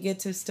 but that we get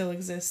to still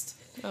exist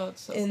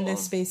in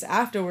this space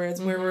afterwards,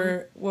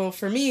 where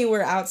for me,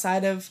 we're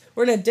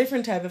in a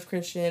different type of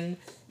Christian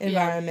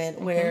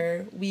environment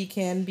where we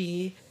can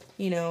be,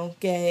 you know,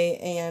 gay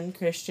and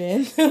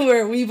Christian,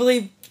 where we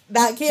believe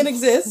that can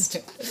exist.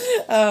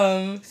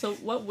 So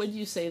what would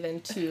you say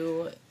then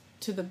to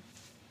the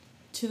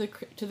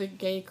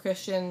gay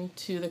Christian,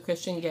 to the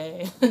Christian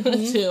gay,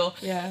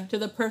 to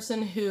the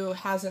person who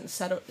hasn't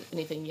said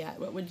anything yet?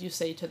 What would you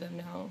say to them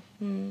now?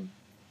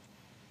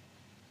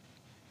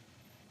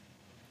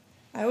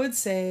 I would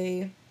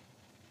say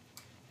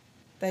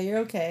that you're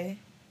okay,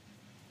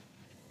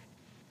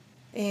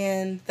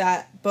 and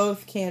that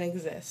both can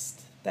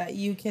exist. That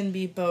you can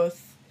be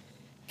both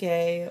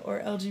gay or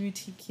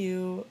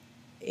LGBTQ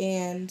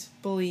and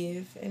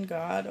believe in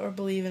God or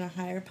believe in a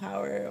higher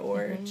power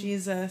or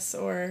Jesus,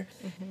 or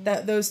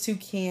that those two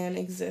can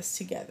exist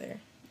together.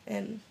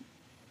 And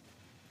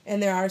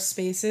there are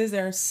safe spaces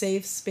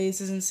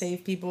and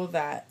safe people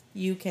that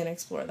you can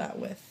explore that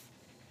with,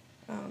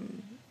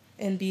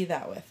 and be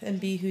that with, and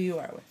be who you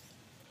are with.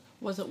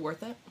 Was it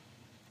worth it?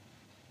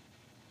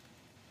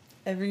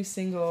 Every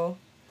single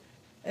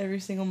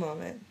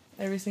moment,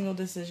 every single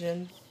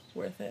decision,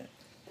 worth it.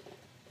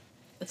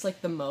 It's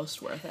like the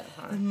most worth it,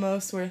 huh? The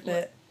most worth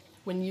it.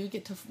 When you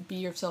get to be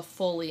yourself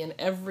fully in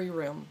every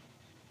room,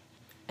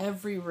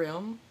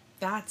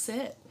 that's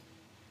it.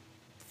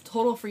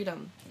 Total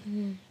freedom.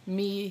 Mm-hmm.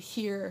 Me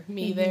here,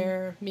 me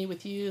there, me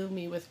with you,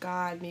 me with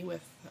God, me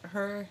with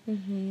her.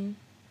 Mm-hmm.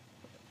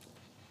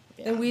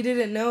 Yeah. And we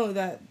didn't know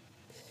that,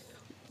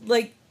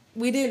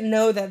 we didn't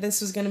know that this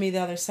was going to be the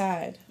other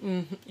side.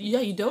 Mm-hmm.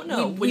 Yeah, you don't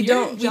know. We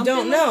don't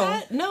know.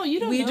 Like no,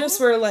 you don't know. We just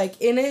were,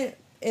 in it,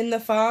 in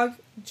the fog,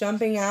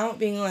 jumping out,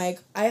 being like,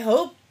 I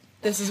hope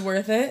this is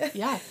worth it.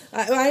 Yeah.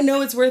 I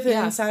know it's worth it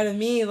inside of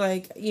me,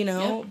 but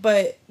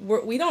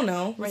we don't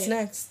know what's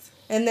next.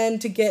 And then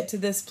to get to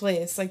this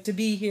place, to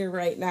be here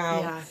right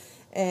now,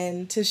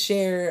 and to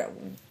share,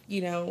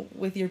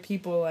 with your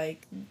people,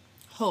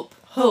 hope.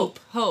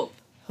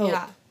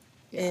 Yeah.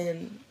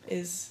 And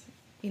is,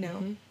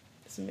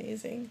 it's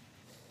amazing.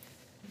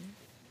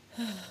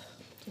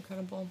 It's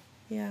incredible.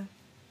 Yeah.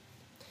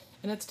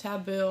 And it's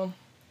taboo.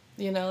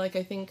 I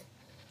think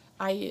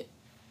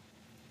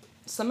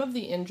some of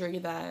the injury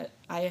that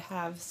I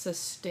have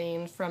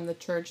sustained from the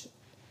church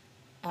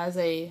as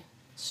a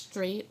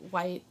straight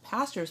white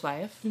pastor's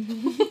wife,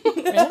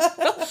 right?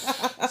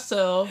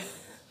 So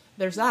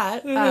there's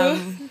that,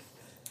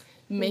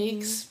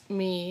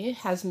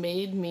 has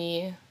made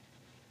me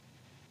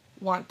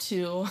want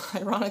to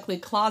ironically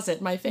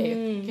closet my faith,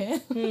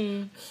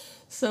 okay?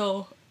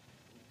 So,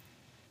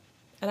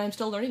 and I'm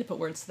still learning to put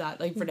words to that,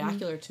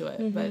 vernacular to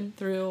it, but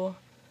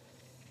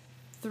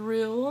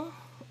through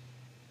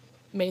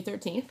May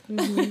 13th,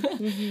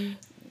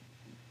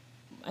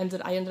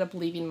 I ended up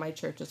leaving my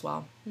church as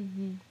well.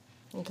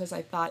 Because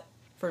I thought,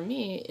 for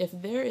me, if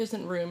there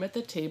isn't room at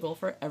the table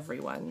for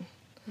everyone,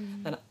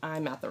 then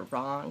I'm at the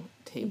wrong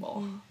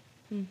table.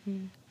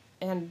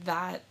 And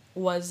that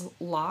was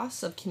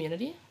loss of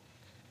community,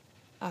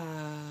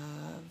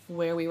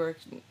 where we were,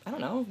 I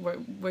don't know,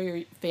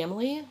 where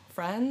family,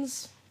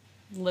 friends,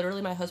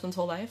 literally my husband's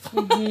whole life,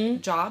 his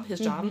job.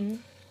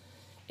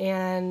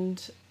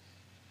 And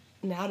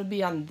now to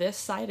be on this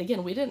side,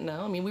 again, we didn't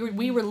know. I mean,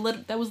 we were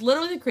that was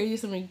literally the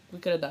craziest thing we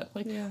could have done.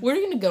 Where are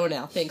you going to go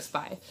now? Thanks,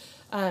 bye.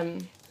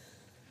 And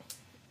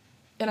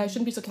I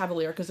shouldn't be so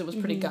cavalier because it was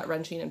pretty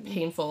gut-wrenching and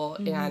painful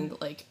and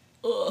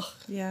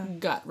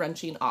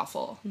gut-wrenching,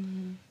 awful.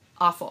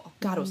 Awful.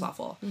 God, it was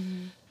awful.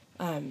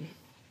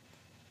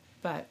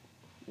 But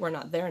we're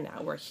not there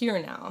now. We're here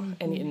now.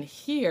 And in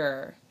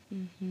here,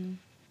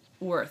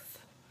 worth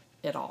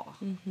it all.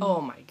 Oh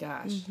my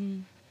gosh.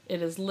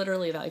 It is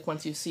literally that,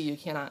 once you see, you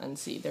cannot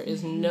unsee. There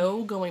is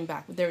no going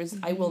back.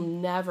 I will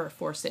never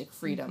forsake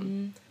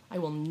freedom. I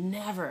will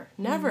never.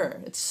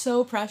 It's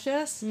so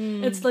precious.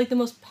 It's the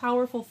most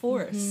powerful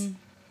force.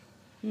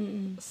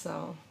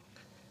 So,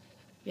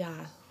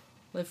 yeah.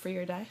 Live free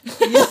or die. Live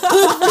free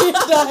or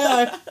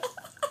die.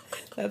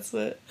 That's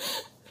what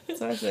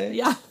I say.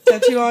 Yeah.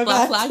 Tattoo on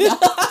my back.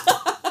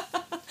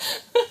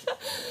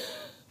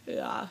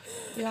 Yeah.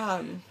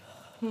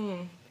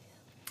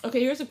 Okay,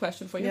 here's a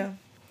question for you.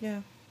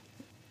 Yeah.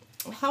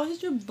 How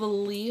has your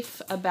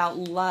belief about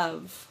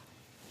love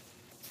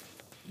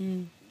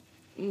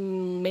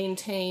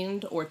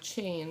maintained or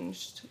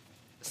changed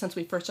since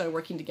we first started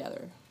working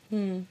together?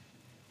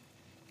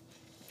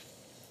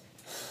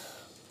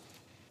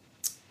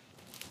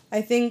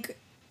 I think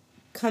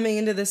coming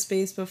into this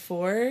space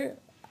before,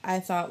 I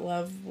thought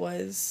love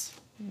was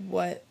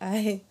what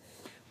that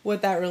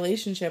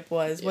relationship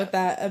was, what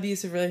that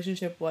abusive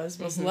relationship was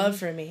love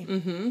for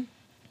me,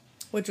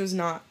 which was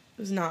not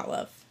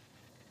love.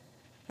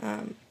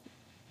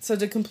 So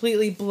to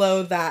completely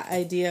blow that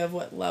idea of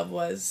what love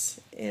was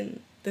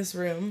in this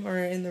room or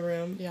in the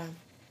room,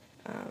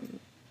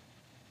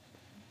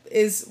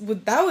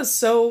 that was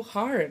so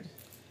hard.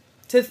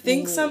 To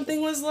think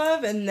something was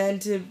love and then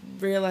to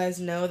realize,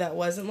 no, that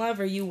wasn't love,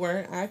 or you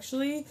weren't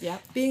actually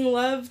being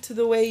loved to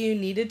the way you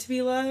needed to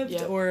be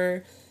loved,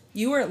 or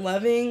you weren't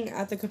loving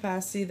at the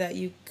capacity that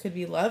you could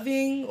be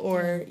loving,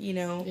 or,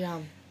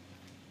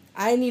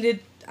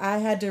 I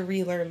had to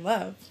relearn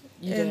love.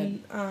 You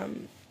did.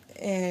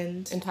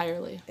 And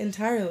Entirely.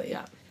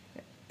 Yeah.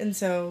 And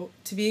so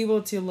to be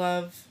able to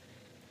love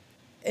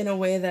in a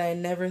way that I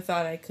never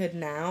thought I could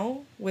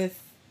now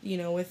with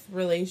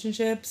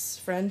relationships,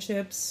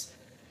 friendships,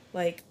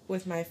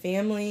 with my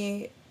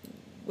family,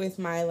 with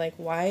my,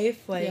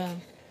 wife, I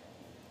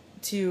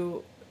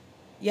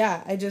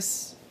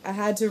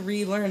had to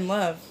relearn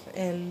love,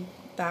 and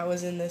that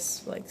was in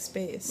this,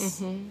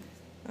 space.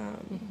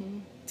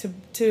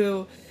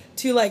 To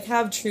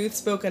have truth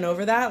spoken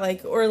over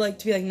that, or,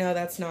 to be no,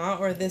 that's not,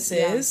 or this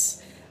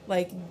is,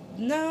 like,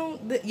 no,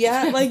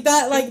 like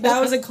that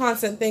was a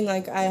constant thing,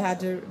 like, I had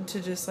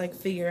to just, like,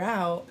 figure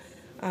out,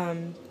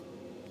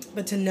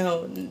 but to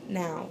know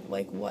now,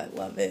 like, what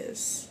love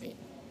is.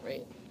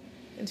 Right.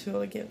 And to be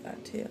able to give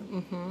that to you.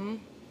 Mm-hmm.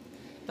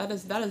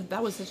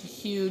 That was such a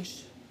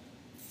huge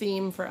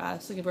theme for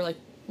us. Like, if we're, like,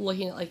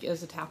 looking at, like,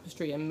 as a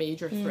tapestry, a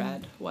major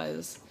thread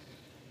was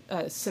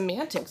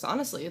semantics,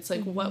 honestly. It's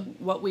like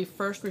what we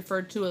first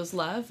referred to as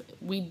love,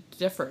 we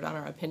differed on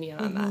our opinion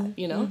on that,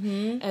 you know?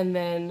 And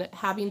then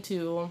having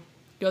to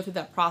go through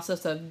that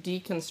process of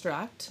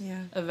deconstruct,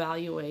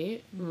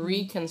 evaluate,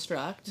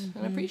 reconstruct,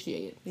 and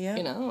appreciate. Yeah.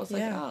 You know? It's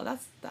like, oh,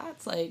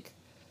 that's like,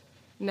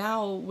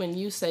 now when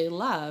you say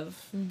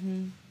love,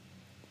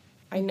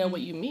 I know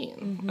what you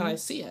mean, and I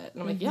see it,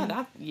 and I'm like, girl,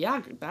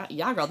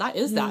 that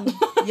is that.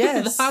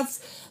 Yes,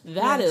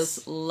 that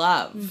is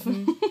love.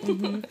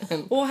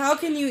 Well, how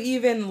can you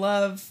even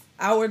love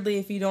outwardly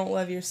if you don't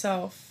love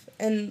yourself?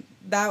 And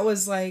that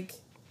was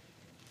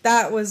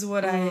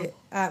what I,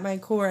 at my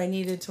core, I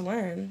needed to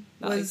learn,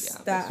 was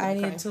that I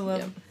needed to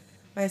love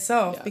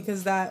myself,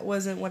 because that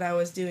wasn't what I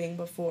was doing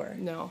before.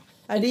 No,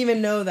 I didn't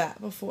even know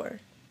that before,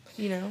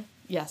 you know.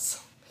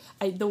 Yes,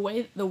 the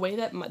way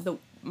that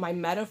my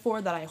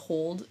metaphor that I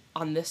hold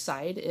on this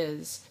side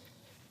is,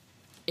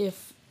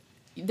 if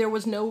there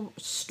was no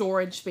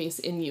storage space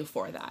in you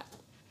for that.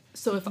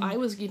 So if I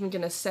was even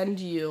going to send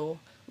you,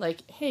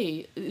 like,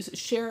 hey,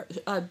 share,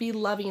 be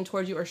loving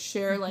towards you, or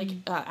share, like,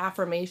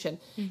 affirmation,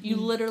 you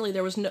literally,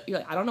 there was no, you're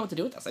like, I don't know what to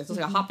do with this. It's like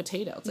a hot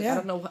potato. It's like, I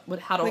don't know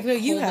how to like, no,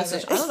 you hold have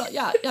this. it. I don't know.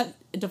 Yeah,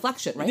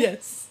 deflection, right?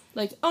 Yes.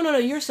 Like, oh, no,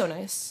 you're so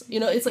nice. You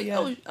know, it's like,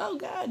 oh,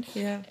 God.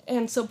 Yeah.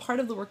 And so part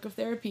of the work of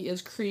therapy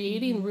is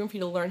creating room for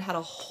you to learn how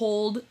to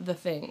hold the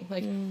thing.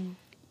 Like,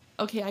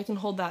 okay, I can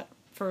hold that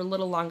for a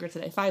little longer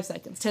today, 5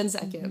 seconds, 10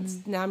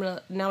 seconds.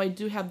 Now I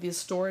do have these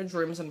storage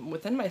rooms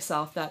within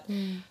myself that,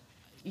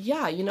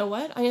 yeah, you know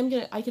what?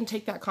 I can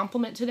take that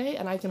compliment today,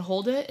 and I can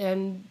hold it,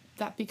 and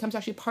that becomes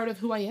actually part of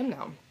who I am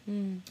now.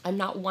 I'm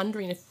not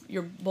wondering if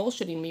you're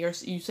bullshitting me, or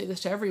you say this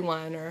to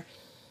everyone, or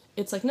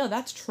it's like, no,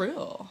 that's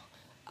true.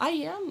 I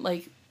am,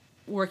 like,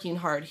 working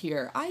hard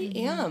here. I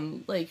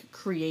am, like,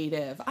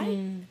 creative.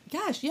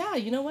 Gosh, yeah,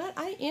 you know what?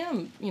 I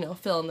am,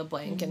 fill in the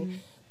blank. And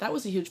that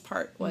was a huge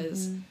part,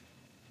 was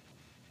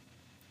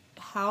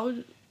how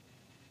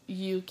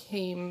you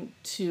came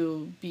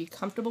to be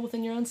comfortable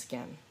within your own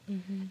skin.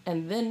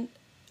 And then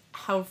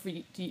how for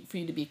you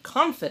to be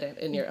confident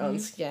in your own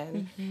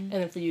skin, and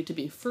then for you to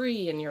be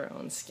free in your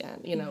own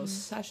skin.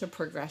 Such a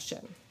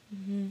progression.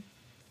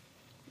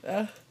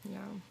 Yeah.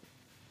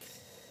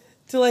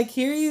 To, like,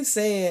 hear you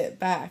say it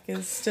back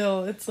is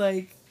still, it's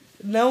like,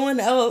 no one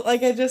else,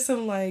 like, I just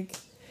am like,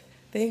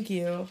 thank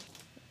you.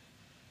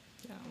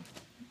 Yeah.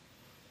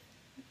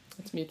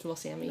 It's mutual,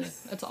 Sammy.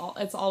 It's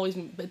always,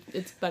 but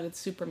it's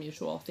super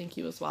mutual. Thank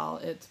you as well.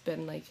 It's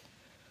been, like,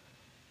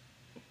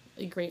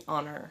 a great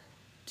honor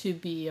to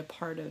be a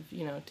part of,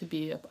 to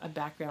be a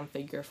background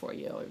figure for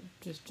you.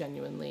 Just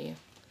genuinely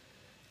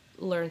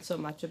learn so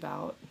much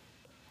about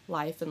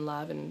life and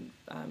love and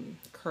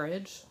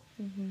courage.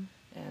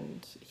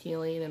 And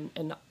healing,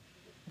 and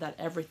that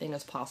everything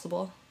is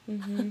possible.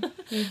 Like,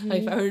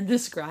 if I were to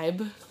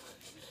describe,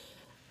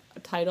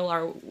 title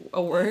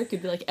a work,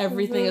 it'd be like,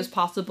 everything is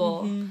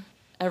possible,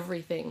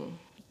 everything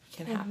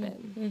can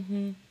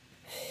happen.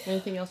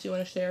 Anything else you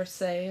want to share,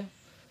 say,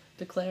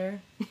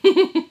 declare?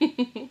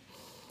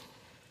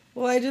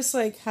 Well, I just,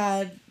 like,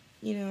 had,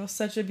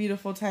 such a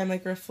beautiful time,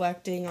 like,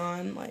 reflecting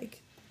on,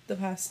 like, the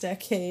past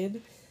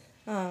decade.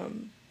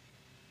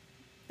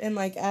 And,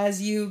 like,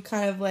 as you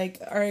kind of, like,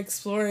 are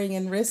exploring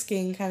and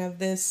risking kind of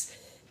these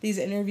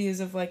interviews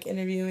of, like,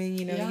 interviewing,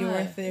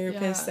 your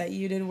therapist that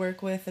you did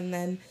work with, and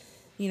then,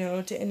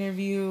 to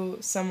interview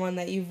someone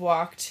that you've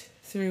walked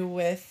through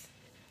with,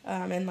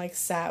 and, like,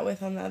 sat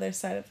with on the other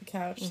side of the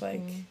couch,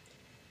 like,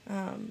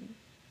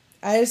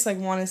 I just, like,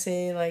 want to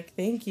say, like,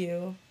 thank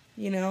you,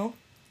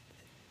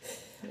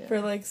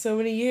 for, like, so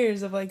many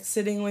years of, like,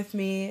 sitting with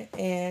me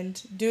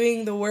and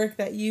doing the work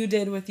that you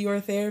did with your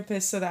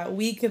therapist, so that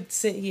we could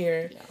sit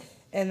here,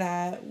 and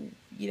that,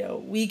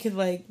 we could,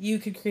 like, you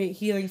could create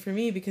healing for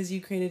me, because you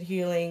created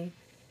healing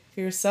for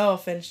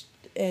yourself,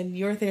 and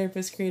your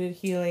therapist created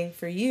healing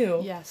for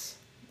you. Yes.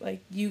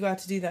 Like, you got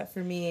to do that for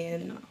me,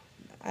 and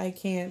I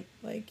can't,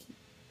 like,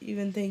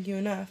 even thank you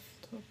enough.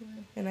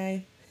 Totally. And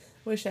I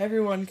wish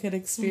everyone could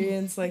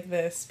experience like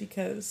this,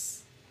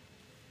 because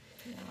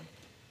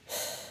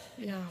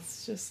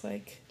it's just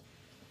like,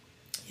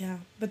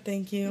 but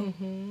thank you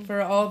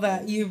for all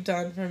that you've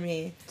done for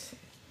me,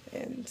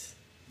 and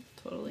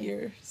totally,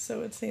 you're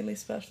so insanely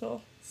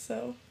special.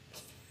 So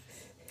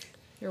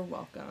you're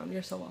welcome.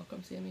 You're so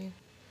welcome, Sammy.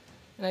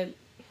 And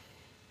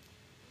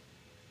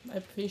I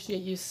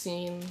appreciate you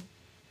seeing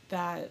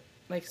that,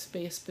 like,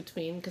 space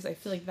between, because I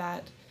feel like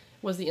that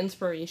was the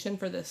inspiration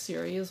for this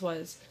series.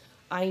 Was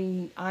I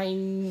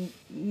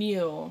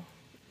knew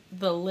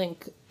the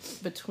link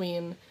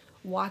between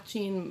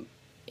watching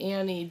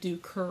Annie do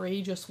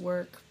courageous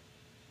work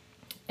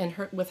and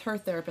with her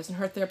therapist, and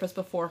her therapist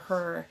before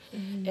her,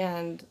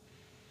 and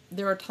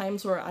there are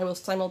times where I was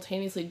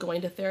simultaneously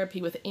going to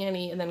therapy with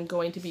Annie and then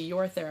going to be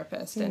your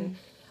therapist. And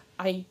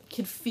I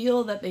could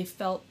feel that they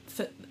felt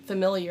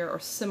familiar or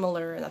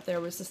similar, and that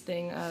there was this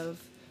thing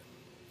of,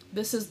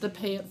 this is the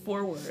pay it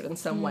forward in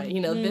some way.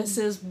 This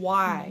is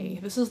why.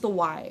 This is the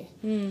why.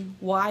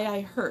 Why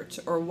I hurt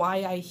or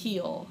why I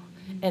heal,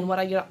 and what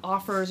I get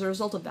offer as a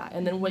result of that.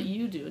 And then what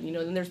you do.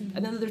 And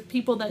then there's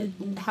people that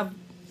have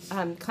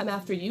come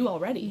after you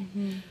already,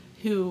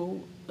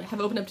 who have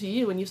opened up to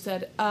you, and you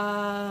said,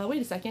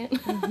 wait a second.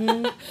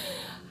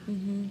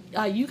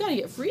 You got to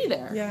get free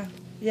there.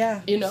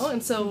 Yeah.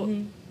 And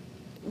so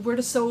we're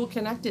just so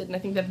connected. And I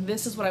think that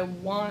this is what I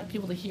want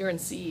people to hear and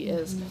see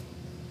is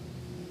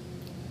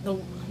the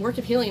work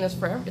of healing is it's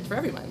for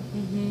everyone.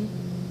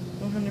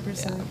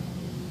 100%. Yeah.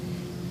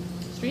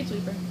 Street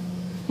sweeper.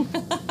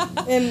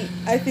 And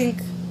I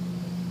think,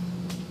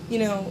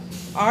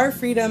 our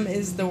freedom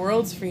is the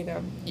world's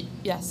freedom.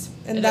 Yes.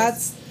 And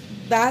that's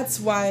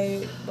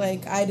why,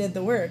 like, I did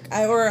the work.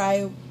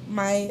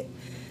 My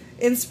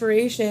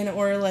inspiration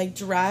or, like,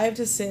 drive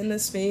to sit in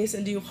this space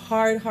and do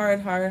hard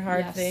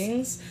Yes.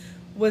 things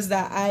was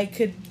that I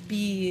could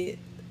be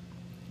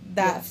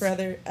that for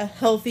a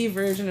healthy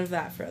version of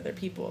that for other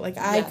people. Like,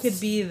 I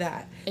could be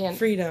that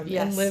freedom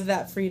and live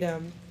that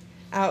freedom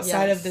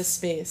outside of this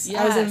space.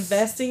 I was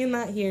investing in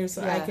that here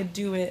so I could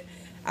do it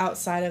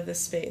outside of this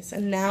space.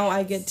 And now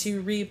I get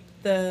to reap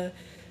the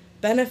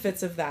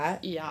benefits of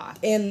that. Yeah.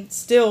 And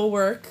still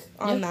work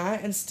on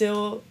that, and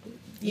still,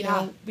 you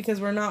know, because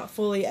we're not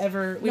fully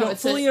we don't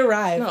fully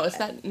arrive. No, it's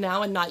that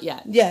now and not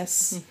yet.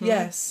 Yes.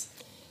 Yes.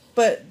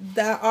 But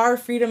that our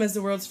freedom is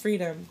the world's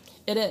freedom.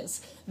 It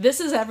is. This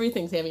is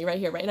everything, Tammy, right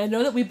here, right? And I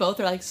know that we both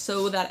are, like,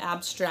 so that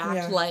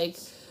abstract, like,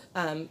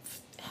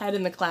 head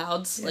in the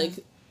clouds, like,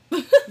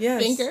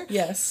 thinker.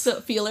 Yes. So,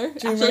 feeler.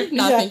 Dreamer. Actually,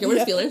 not thinker,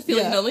 we're feelers.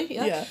 Feeling only.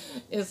 Yeah.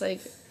 It's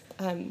like,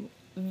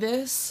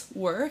 this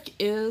work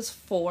is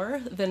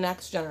for the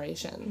next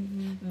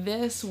generation.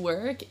 This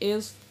work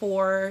is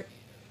for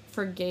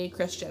gay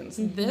Christians.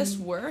 This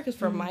work is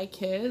for my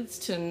kids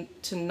to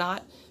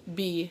not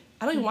be,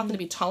 I don't even want them to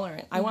be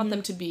tolerant. I want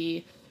them to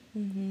be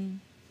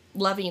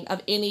loving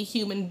of any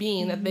human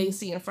being that they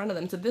see in front of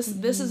them. So this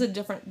is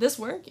this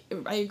work,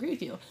 I agree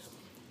with you,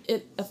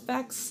 it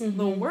affects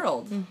the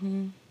world.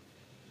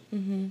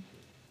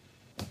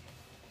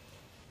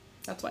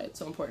 That's why it's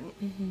so important.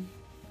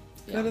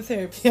 Yeah. Go to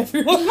therapy,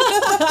 everyone.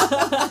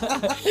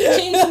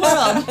 Change the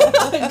world.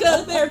 Go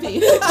to therapy.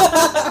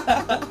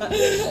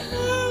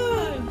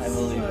 I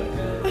believe it.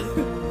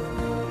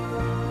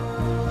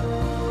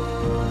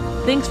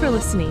 Thanks for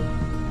listening.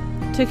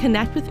 To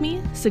connect with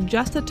me,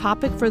 suggest a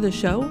topic for the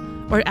show,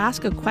 or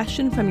ask a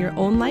question from your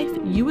own life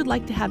you would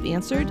like to have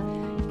answered,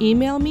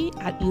 email me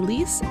at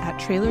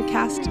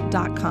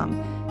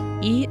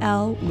elise@trailercast.com.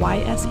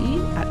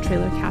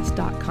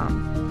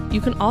 ELYSE@trailercast.com.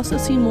 You can also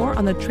see more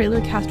on the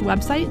Trailercast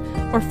website,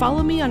 or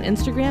follow me on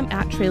Instagram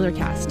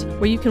 @trailercast,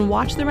 where you can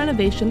watch the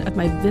renovation of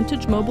my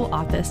vintage mobile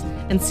office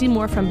and see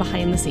more from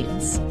behind the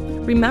scenes.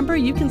 Remember,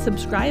 you can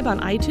subscribe on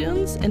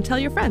iTunes and tell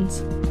your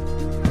friends.